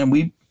and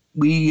we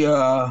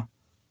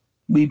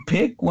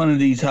pick one of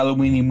these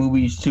Halloweeny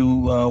movies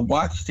to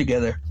watch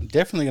together. I'm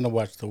definitely going to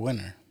watch the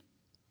winner.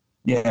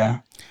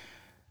 Yeah.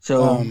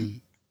 So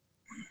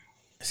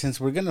since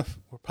we're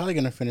probably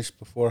going to finish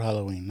before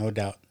Halloween, no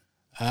doubt.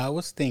 I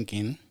was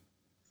thinking,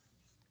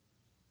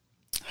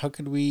 how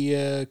could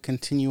we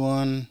continue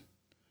on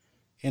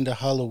into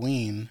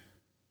Halloween?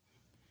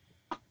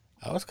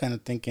 I was kind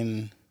of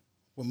thinking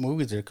what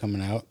movies are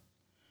coming out.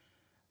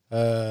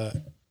 I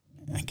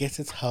guess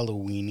it's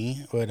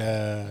Halloweeny, but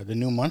the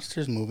new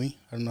Monsters movie.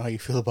 I don't know how you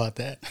feel about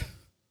that.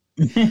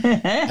 I think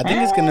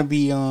it's going to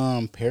be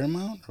on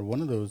Paramount or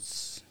one of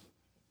those.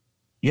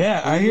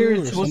 Yeah, I hear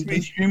it's supposed to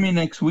be streaming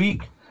next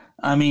week.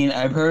 I mean,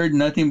 I've heard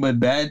nothing but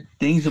bad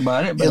things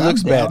about it. But it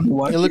looks bad.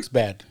 It looks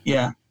bad.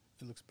 Yeah.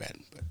 It looks bad.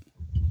 But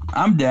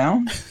I'm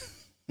down.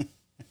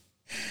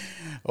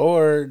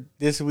 Or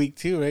this week,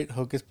 too, right?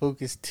 Hocus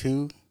Pocus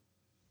 2.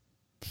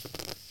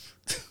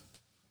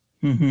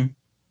 Mm-hmm.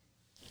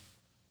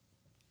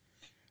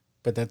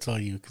 But that's all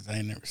you, because I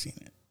ain't never seen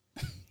it.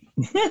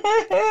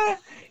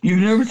 You've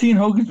never seen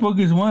Hocus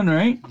Pocus 1,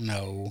 right?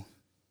 No.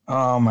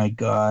 Oh, my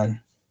God.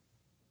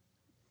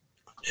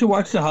 You should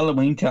watch the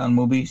Halloween Town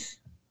movies.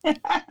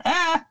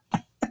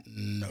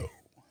 No.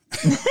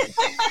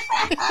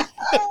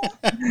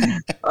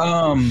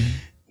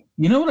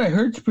 You know what I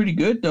heard's pretty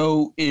good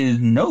though is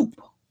Nope.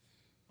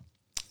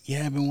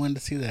 Yeah, I've been wanting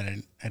to see that.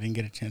 I didn't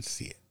get a chance to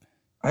see it.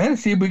 I gotta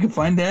see if we can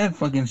find that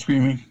fucking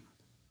streaming.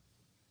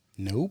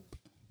 Nope.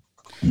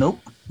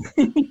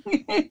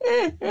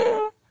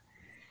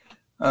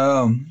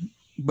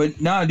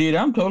 But nah, dude,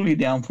 I'm totally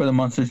down for the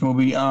Monsters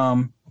movie.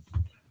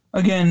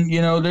 Again,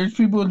 there's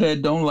people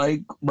that don't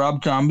like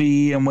Rob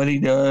Zombie and what he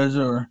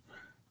does,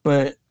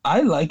 but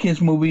I like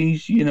his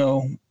movies.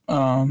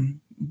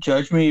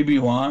 Judge me if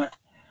you want.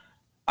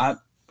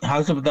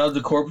 House of a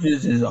Thousand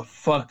Corpses is a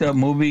fucked up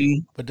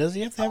movie. But does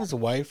he have to have his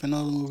wife in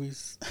all the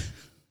movies?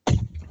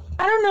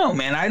 I don't know,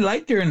 man. I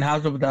liked her in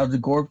House of a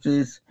Thousand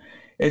Corpses.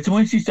 It's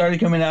when she started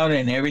coming out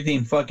and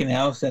everything fucking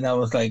else, and I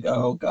was like,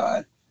 oh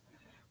god.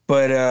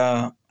 But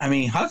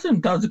House of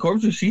a Thousand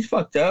Corpses, she's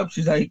fucked up.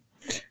 She's like,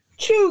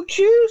 choo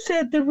choo,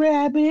 said the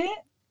rabbit.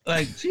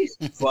 Like, she's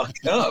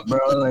fucked up,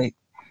 bro. Like,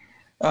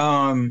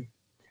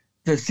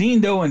 the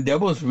scene though in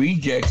Devil's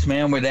Rejects,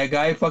 man, where that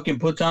guy fucking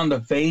puts on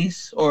the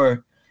face,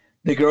 or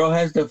the girl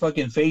has the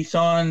fucking face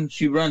on,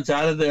 she runs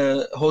out of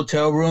the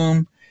hotel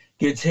room,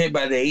 gets hit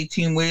by the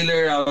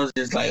 18-wheeler. I was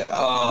just like,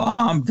 oh,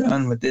 I'm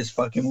done with this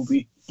fucking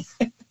movie.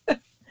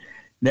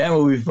 That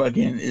movie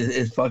fucking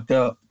is fucked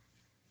up.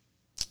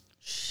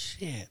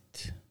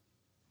 Shit.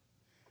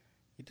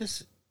 You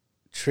just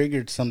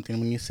triggered something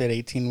when you said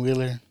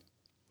 18-wheeler.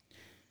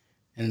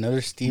 And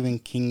another Stephen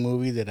King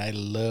movie that I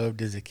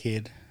loved as a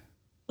kid.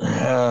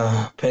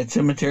 Pet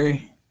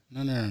Sematary?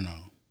 No.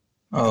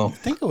 Oh. I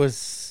think it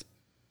was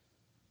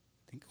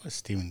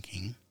Stephen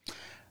King.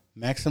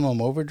 Maximum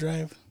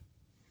Overdrive?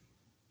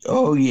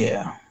 Oh,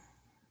 yeah.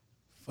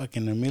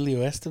 Fucking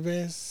Emilio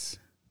Estevez?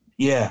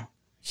 Yeah.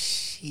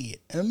 Shit.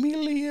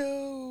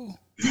 Emilio!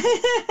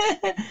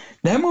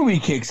 That movie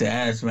kicks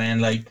ass, man.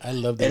 Like, I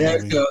love that movie. It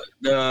has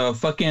the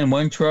fucking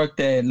one truck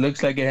that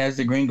looks like it has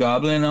the Green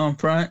Goblin on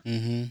front.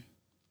 Mm-hmm.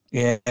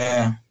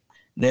 Yeah.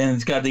 Then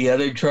it's got the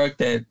other truck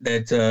that's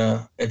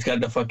it's got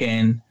the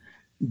fucking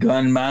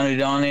gun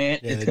mounted on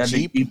it. Yeah, it's got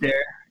the Jeep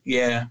there.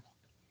 Yeah.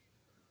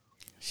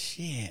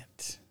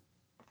 Shit.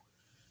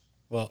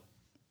 Well,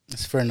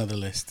 it's for another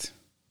list.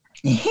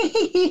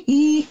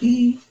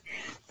 It's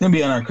gonna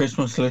be on our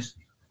Christmas list.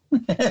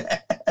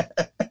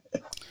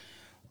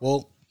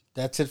 Well,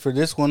 that's it for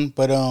this one.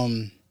 But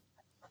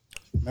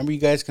remember, you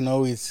guys can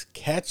always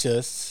catch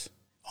us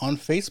on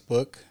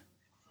Facebook.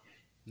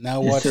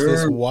 Now Watch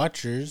This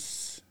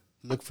Watchers.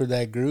 Look for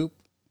that group.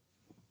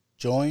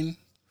 Join.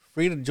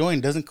 Free to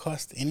join. Doesn't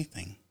cost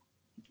anything.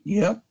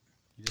 Yep.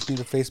 You just need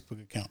a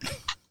Facebook account.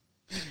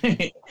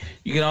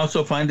 You can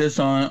also find us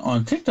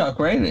on TikTok,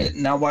 right?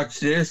 Now Watch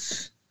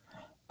This.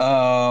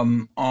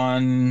 On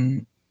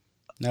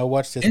Now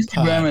Watch This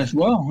Instagram pod as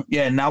well.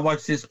 Yeah, Now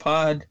Watch This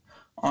pod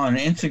on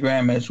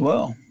Instagram as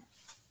well.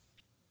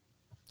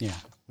 Yeah,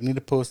 we need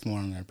to post more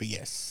on there, but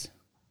yes.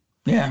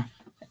 Yeah.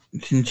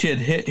 Shit,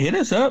 hit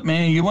us up,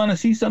 man. You want to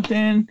see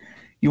something?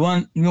 You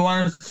want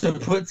us to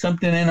put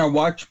something in our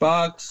watch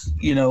box?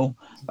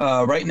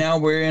 Right now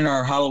we're in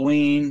our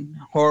Halloween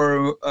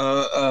horror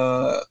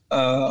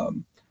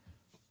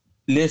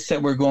list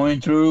that we're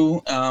going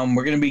through.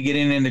 We're gonna be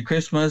getting into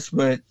Christmas,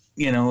 but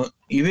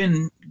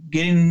even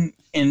getting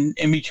in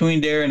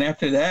between there and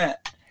after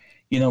that,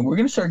 we're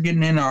gonna start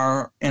getting in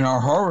our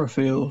horror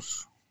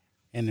feels.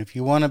 And if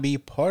you want to be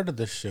part of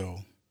the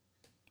show,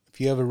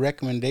 if you have a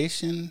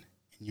recommendation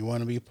and you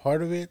want to be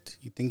part of it,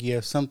 you think you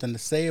have something to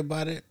say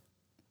about it,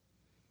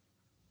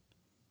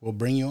 we'll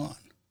bring you on.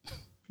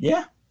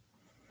 Yeah.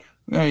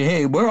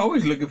 Hey, we're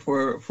always looking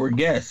for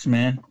guests,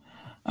 man.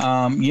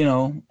 For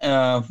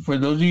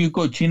those of you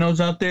cochinos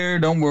out there,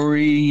 don't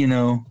worry.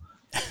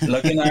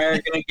 Luck and I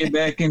are going to get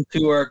back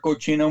into our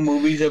cochino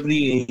movies of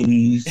the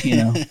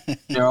 80s.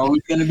 They're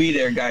always going to be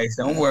there, guys.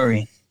 Don't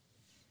worry.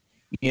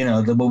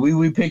 The movie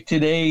we picked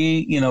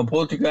today,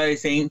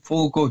 Poltergeist ain't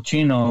full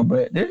cochino,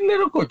 but there's a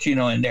little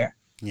cochino in there.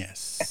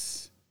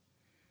 Yes.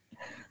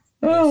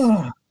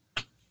 Oh.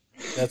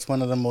 That's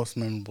one of the most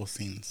memorable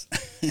scenes.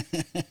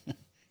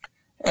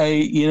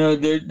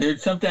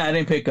 There's something I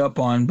didn't pick up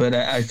on, but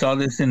I saw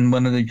this in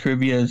one of the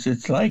trivias.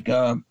 It's like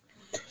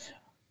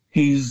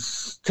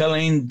he's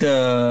telling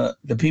the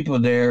people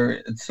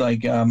there, it's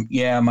like,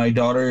 my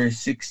daughter is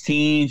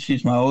 16.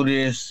 She's my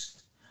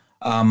oldest.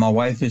 My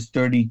wife is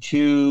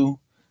 32.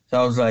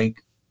 So I was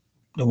like,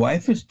 the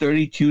wife is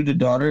 32, the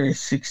daughter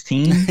is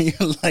 16?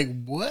 You're like,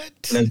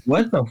 what? Like,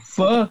 what the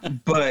fuck?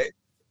 But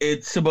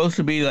it's supposed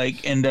to be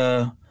like in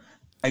the...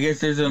 I guess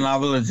there's a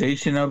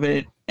novelization of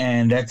it,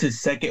 and that's his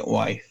second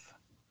wife.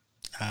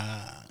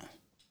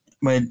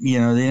 But, they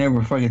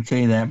never fucking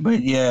say that.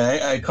 But, yeah,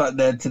 I caught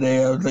that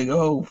today. I was like,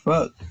 oh,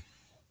 fuck.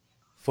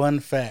 Fun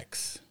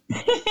facts.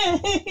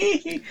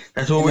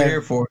 That's what we're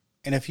here for.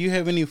 And if you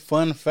have any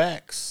fun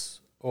facts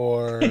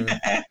or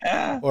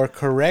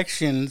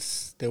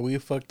corrections that we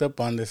fucked up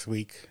on this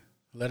week,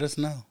 let us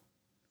know.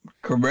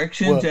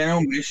 Corrections and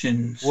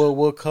omissions.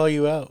 We'll call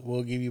you out.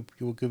 We'll give you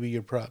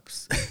your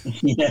props.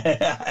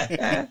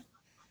 Yeah.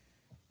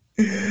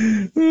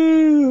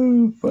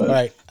 All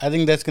right, I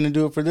think that's gonna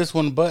do it for this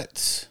one.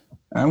 But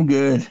I'm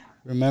good.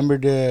 Remember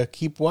to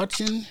keep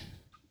watching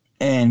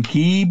and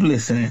keep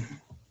listening.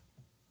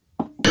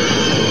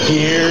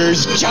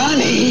 Here's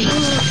Johnny.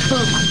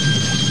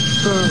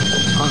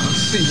 I'll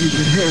see you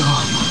in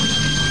hell.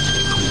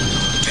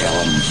 Tell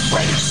him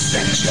Freddy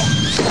sent you.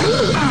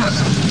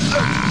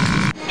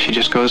 She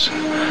just goes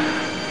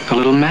a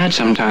little mad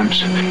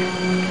sometimes.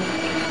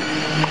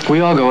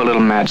 We all go a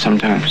little mad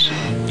sometimes.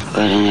 What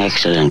an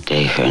excellent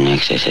day for an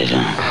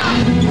exorcism.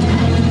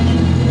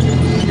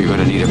 You're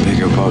gonna need a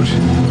bigger boat.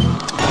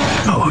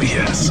 Oh,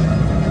 yes.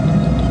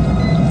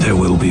 There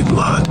will be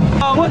blood.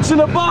 What's in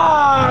the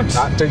box?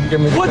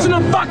 What's in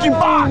the fucking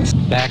box?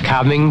 They're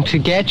coming to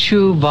get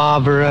you,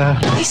 Barbara.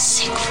 I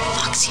sick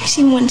fucks. You've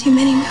seen one too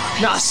many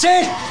movies. Now,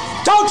 Sid,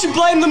 don't you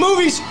blame the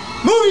movies.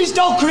 Movies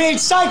don't create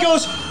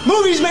psychos.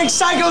 Movies make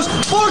psychos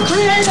more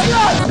creative.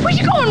 Where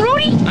you going,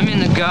 Rudy? I'm in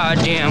the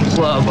goddamn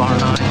club,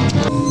 aren't I?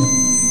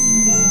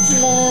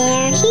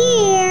 They're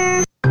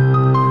here.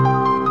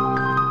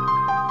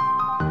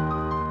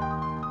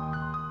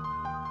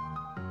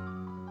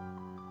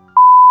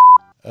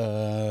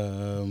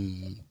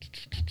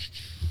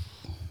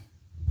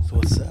 So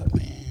what's up,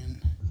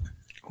 man?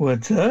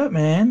 What's up,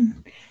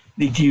 man?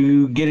 Did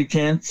you get a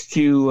chance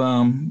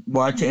to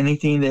watch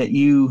anything that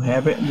you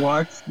haven't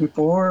watched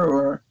before,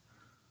 or?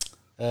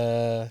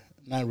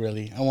 Not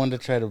really. I wanted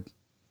to try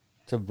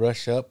to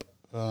brush up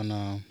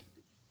on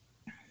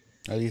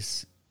at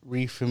least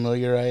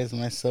refamiliarize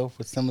myself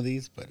with some of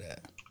these, but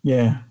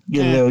yeah,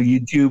 get a little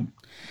YouTube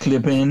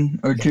clip in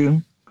or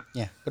two.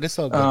 Yeah, but it's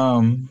all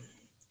good.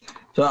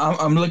 So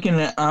I'm looking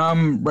at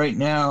right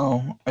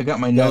now. I got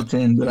my notes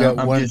in, but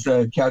I'm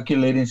just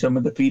calculating some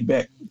of the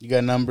feedback. You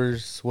got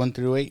numbers 1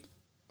 through 8,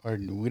 or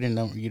we didn't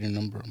number? You didn't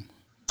number them.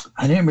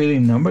 I didn't really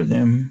number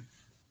them.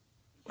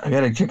 I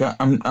gotta check out.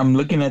 I'm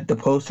looking at the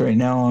post right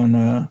now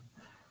on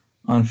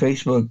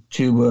Facebook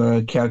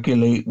to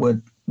calculate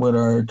what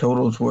our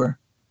totals were.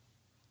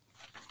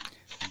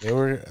 They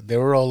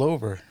were all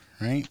over,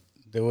 right?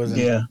 There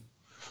wasn't. Yeah.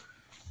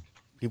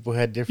 People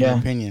had different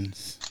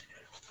opinions.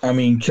 I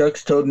mean,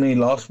 Chuck's told me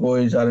Lost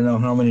Boys I don't know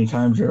how many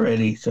times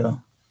already,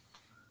 so.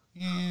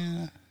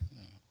 Yeah.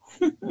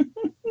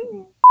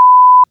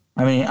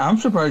 I mean, I'm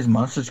surprised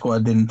Monster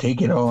Squad didn't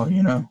take it all,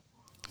 you know?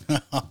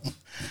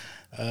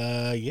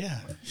 Yeah,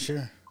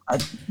 sure. I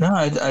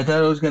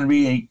thought it was going to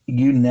be a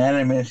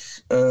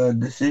unanimous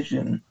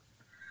decision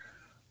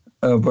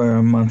of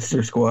our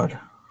Monster Squad.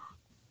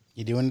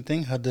 You do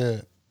anything? How'd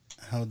the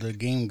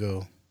game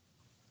go?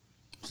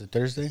 Was it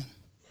Thursday?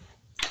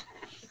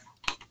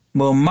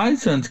 Well, my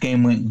son's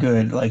game went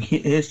good. Like,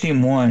 his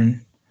team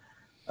won.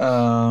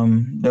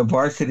 The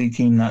varsity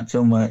team, not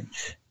so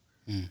much.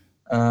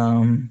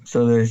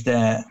 So there's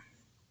that.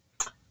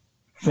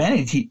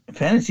 Fantasy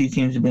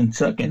teams have been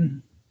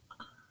sucking.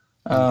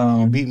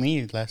 You beat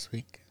me last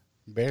week.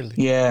 Barely.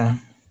 Yeah.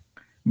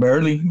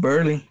 Barely.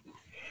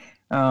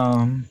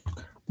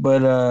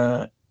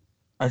 But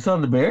I saw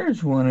the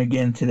Bears won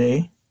again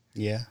today.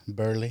 Yeah,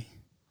 barely.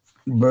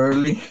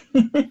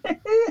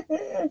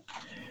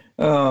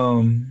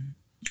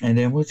 And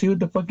then we'll see what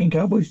the fucking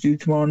Cowboys do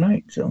tomorrow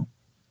night. So,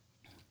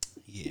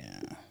 yeah,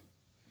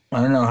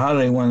 I don't know how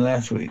they won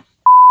last week.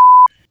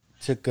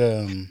 Took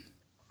the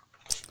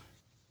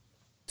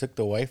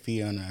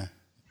wifey on a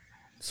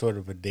sort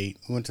of a date.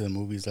 We went to the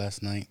movies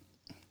last night.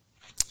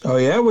 Oh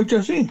yeah, what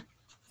y'all see?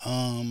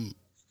 We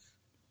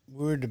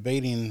were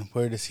debating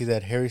where to see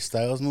that Harry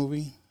Styles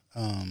movie.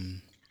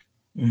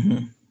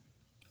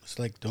 It's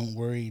like "Don't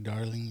Worry,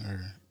 Darling"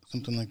 or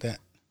something like that.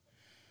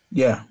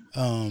 Yeah.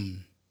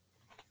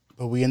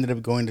 But we ended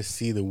up going to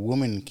see The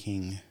Woman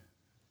King,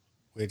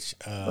 which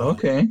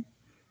okay,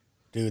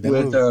 dude, that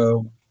with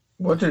movie,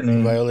 what's her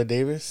name? Viola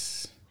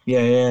Davis.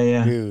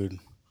 Yeah. Dude,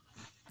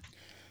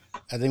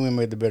 I think we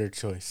made the better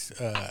choice.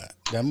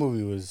 That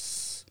movie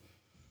was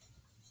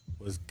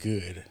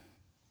good.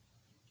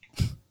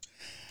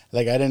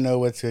 Like, I didn't know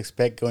what to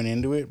expect going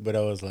into it, but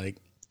I was like,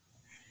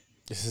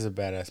 this is a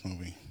badass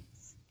movie.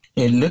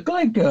 It looked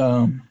like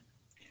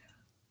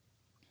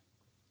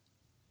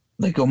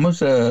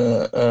almost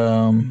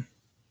an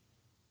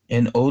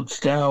old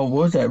style.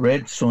 What was that,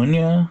 Red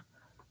Sonja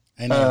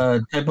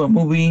type of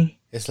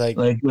movie? It's like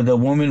with a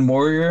woman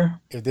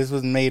warrior. If this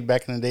was made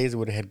back in the days, it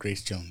would have had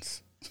Grace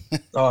Jones.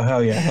 Oh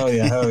hell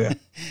yeah!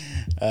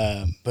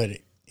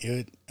 But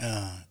it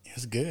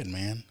was good,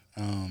 man.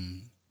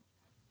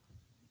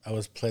 I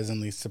was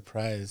pleasantly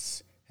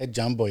surprised. It had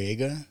John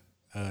Boyega.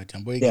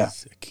 John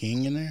Boyega's a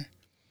king in there.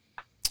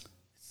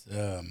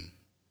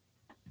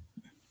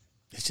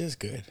 It's just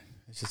good.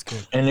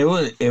 And it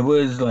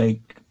was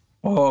like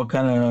all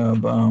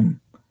kind of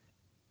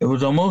it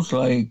was almost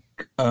like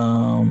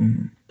all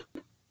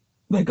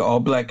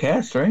black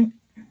cast, right?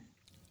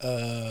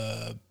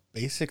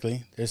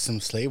 Basically, there's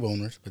some slave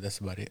owners, but that's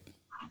about it.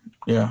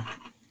 Yeah.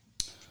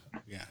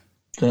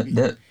 If you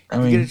get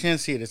a chance to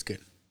see it, it's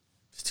good.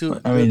 It's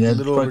that's a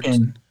little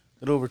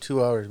over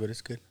 2 hours, but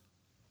it's good.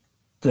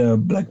 The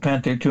Black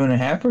Panther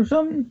 2.5 or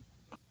something.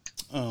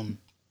 I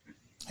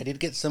did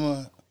get some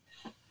of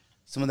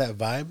that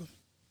vibe.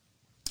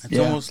 It's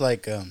almost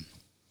like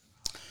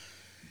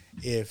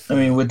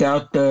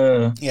without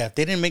the if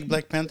they didn't make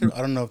Black Panther,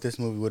 I don't know if this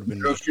movie would have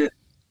been made.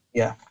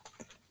 Yeah.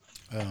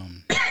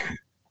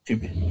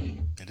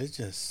 It's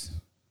just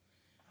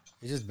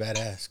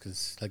badass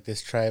because like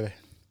this tribe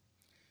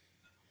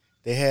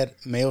they had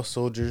male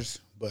soldiers,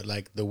 but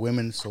like the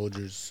women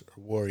soldiers,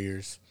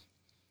 warriors,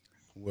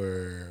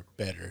 were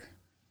better.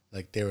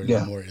 Like they were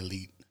more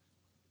elite,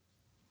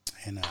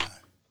 and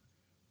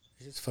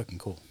it's just fucking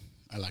cool.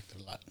 I liked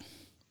it a lot.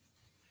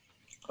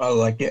 I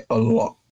like it a lot.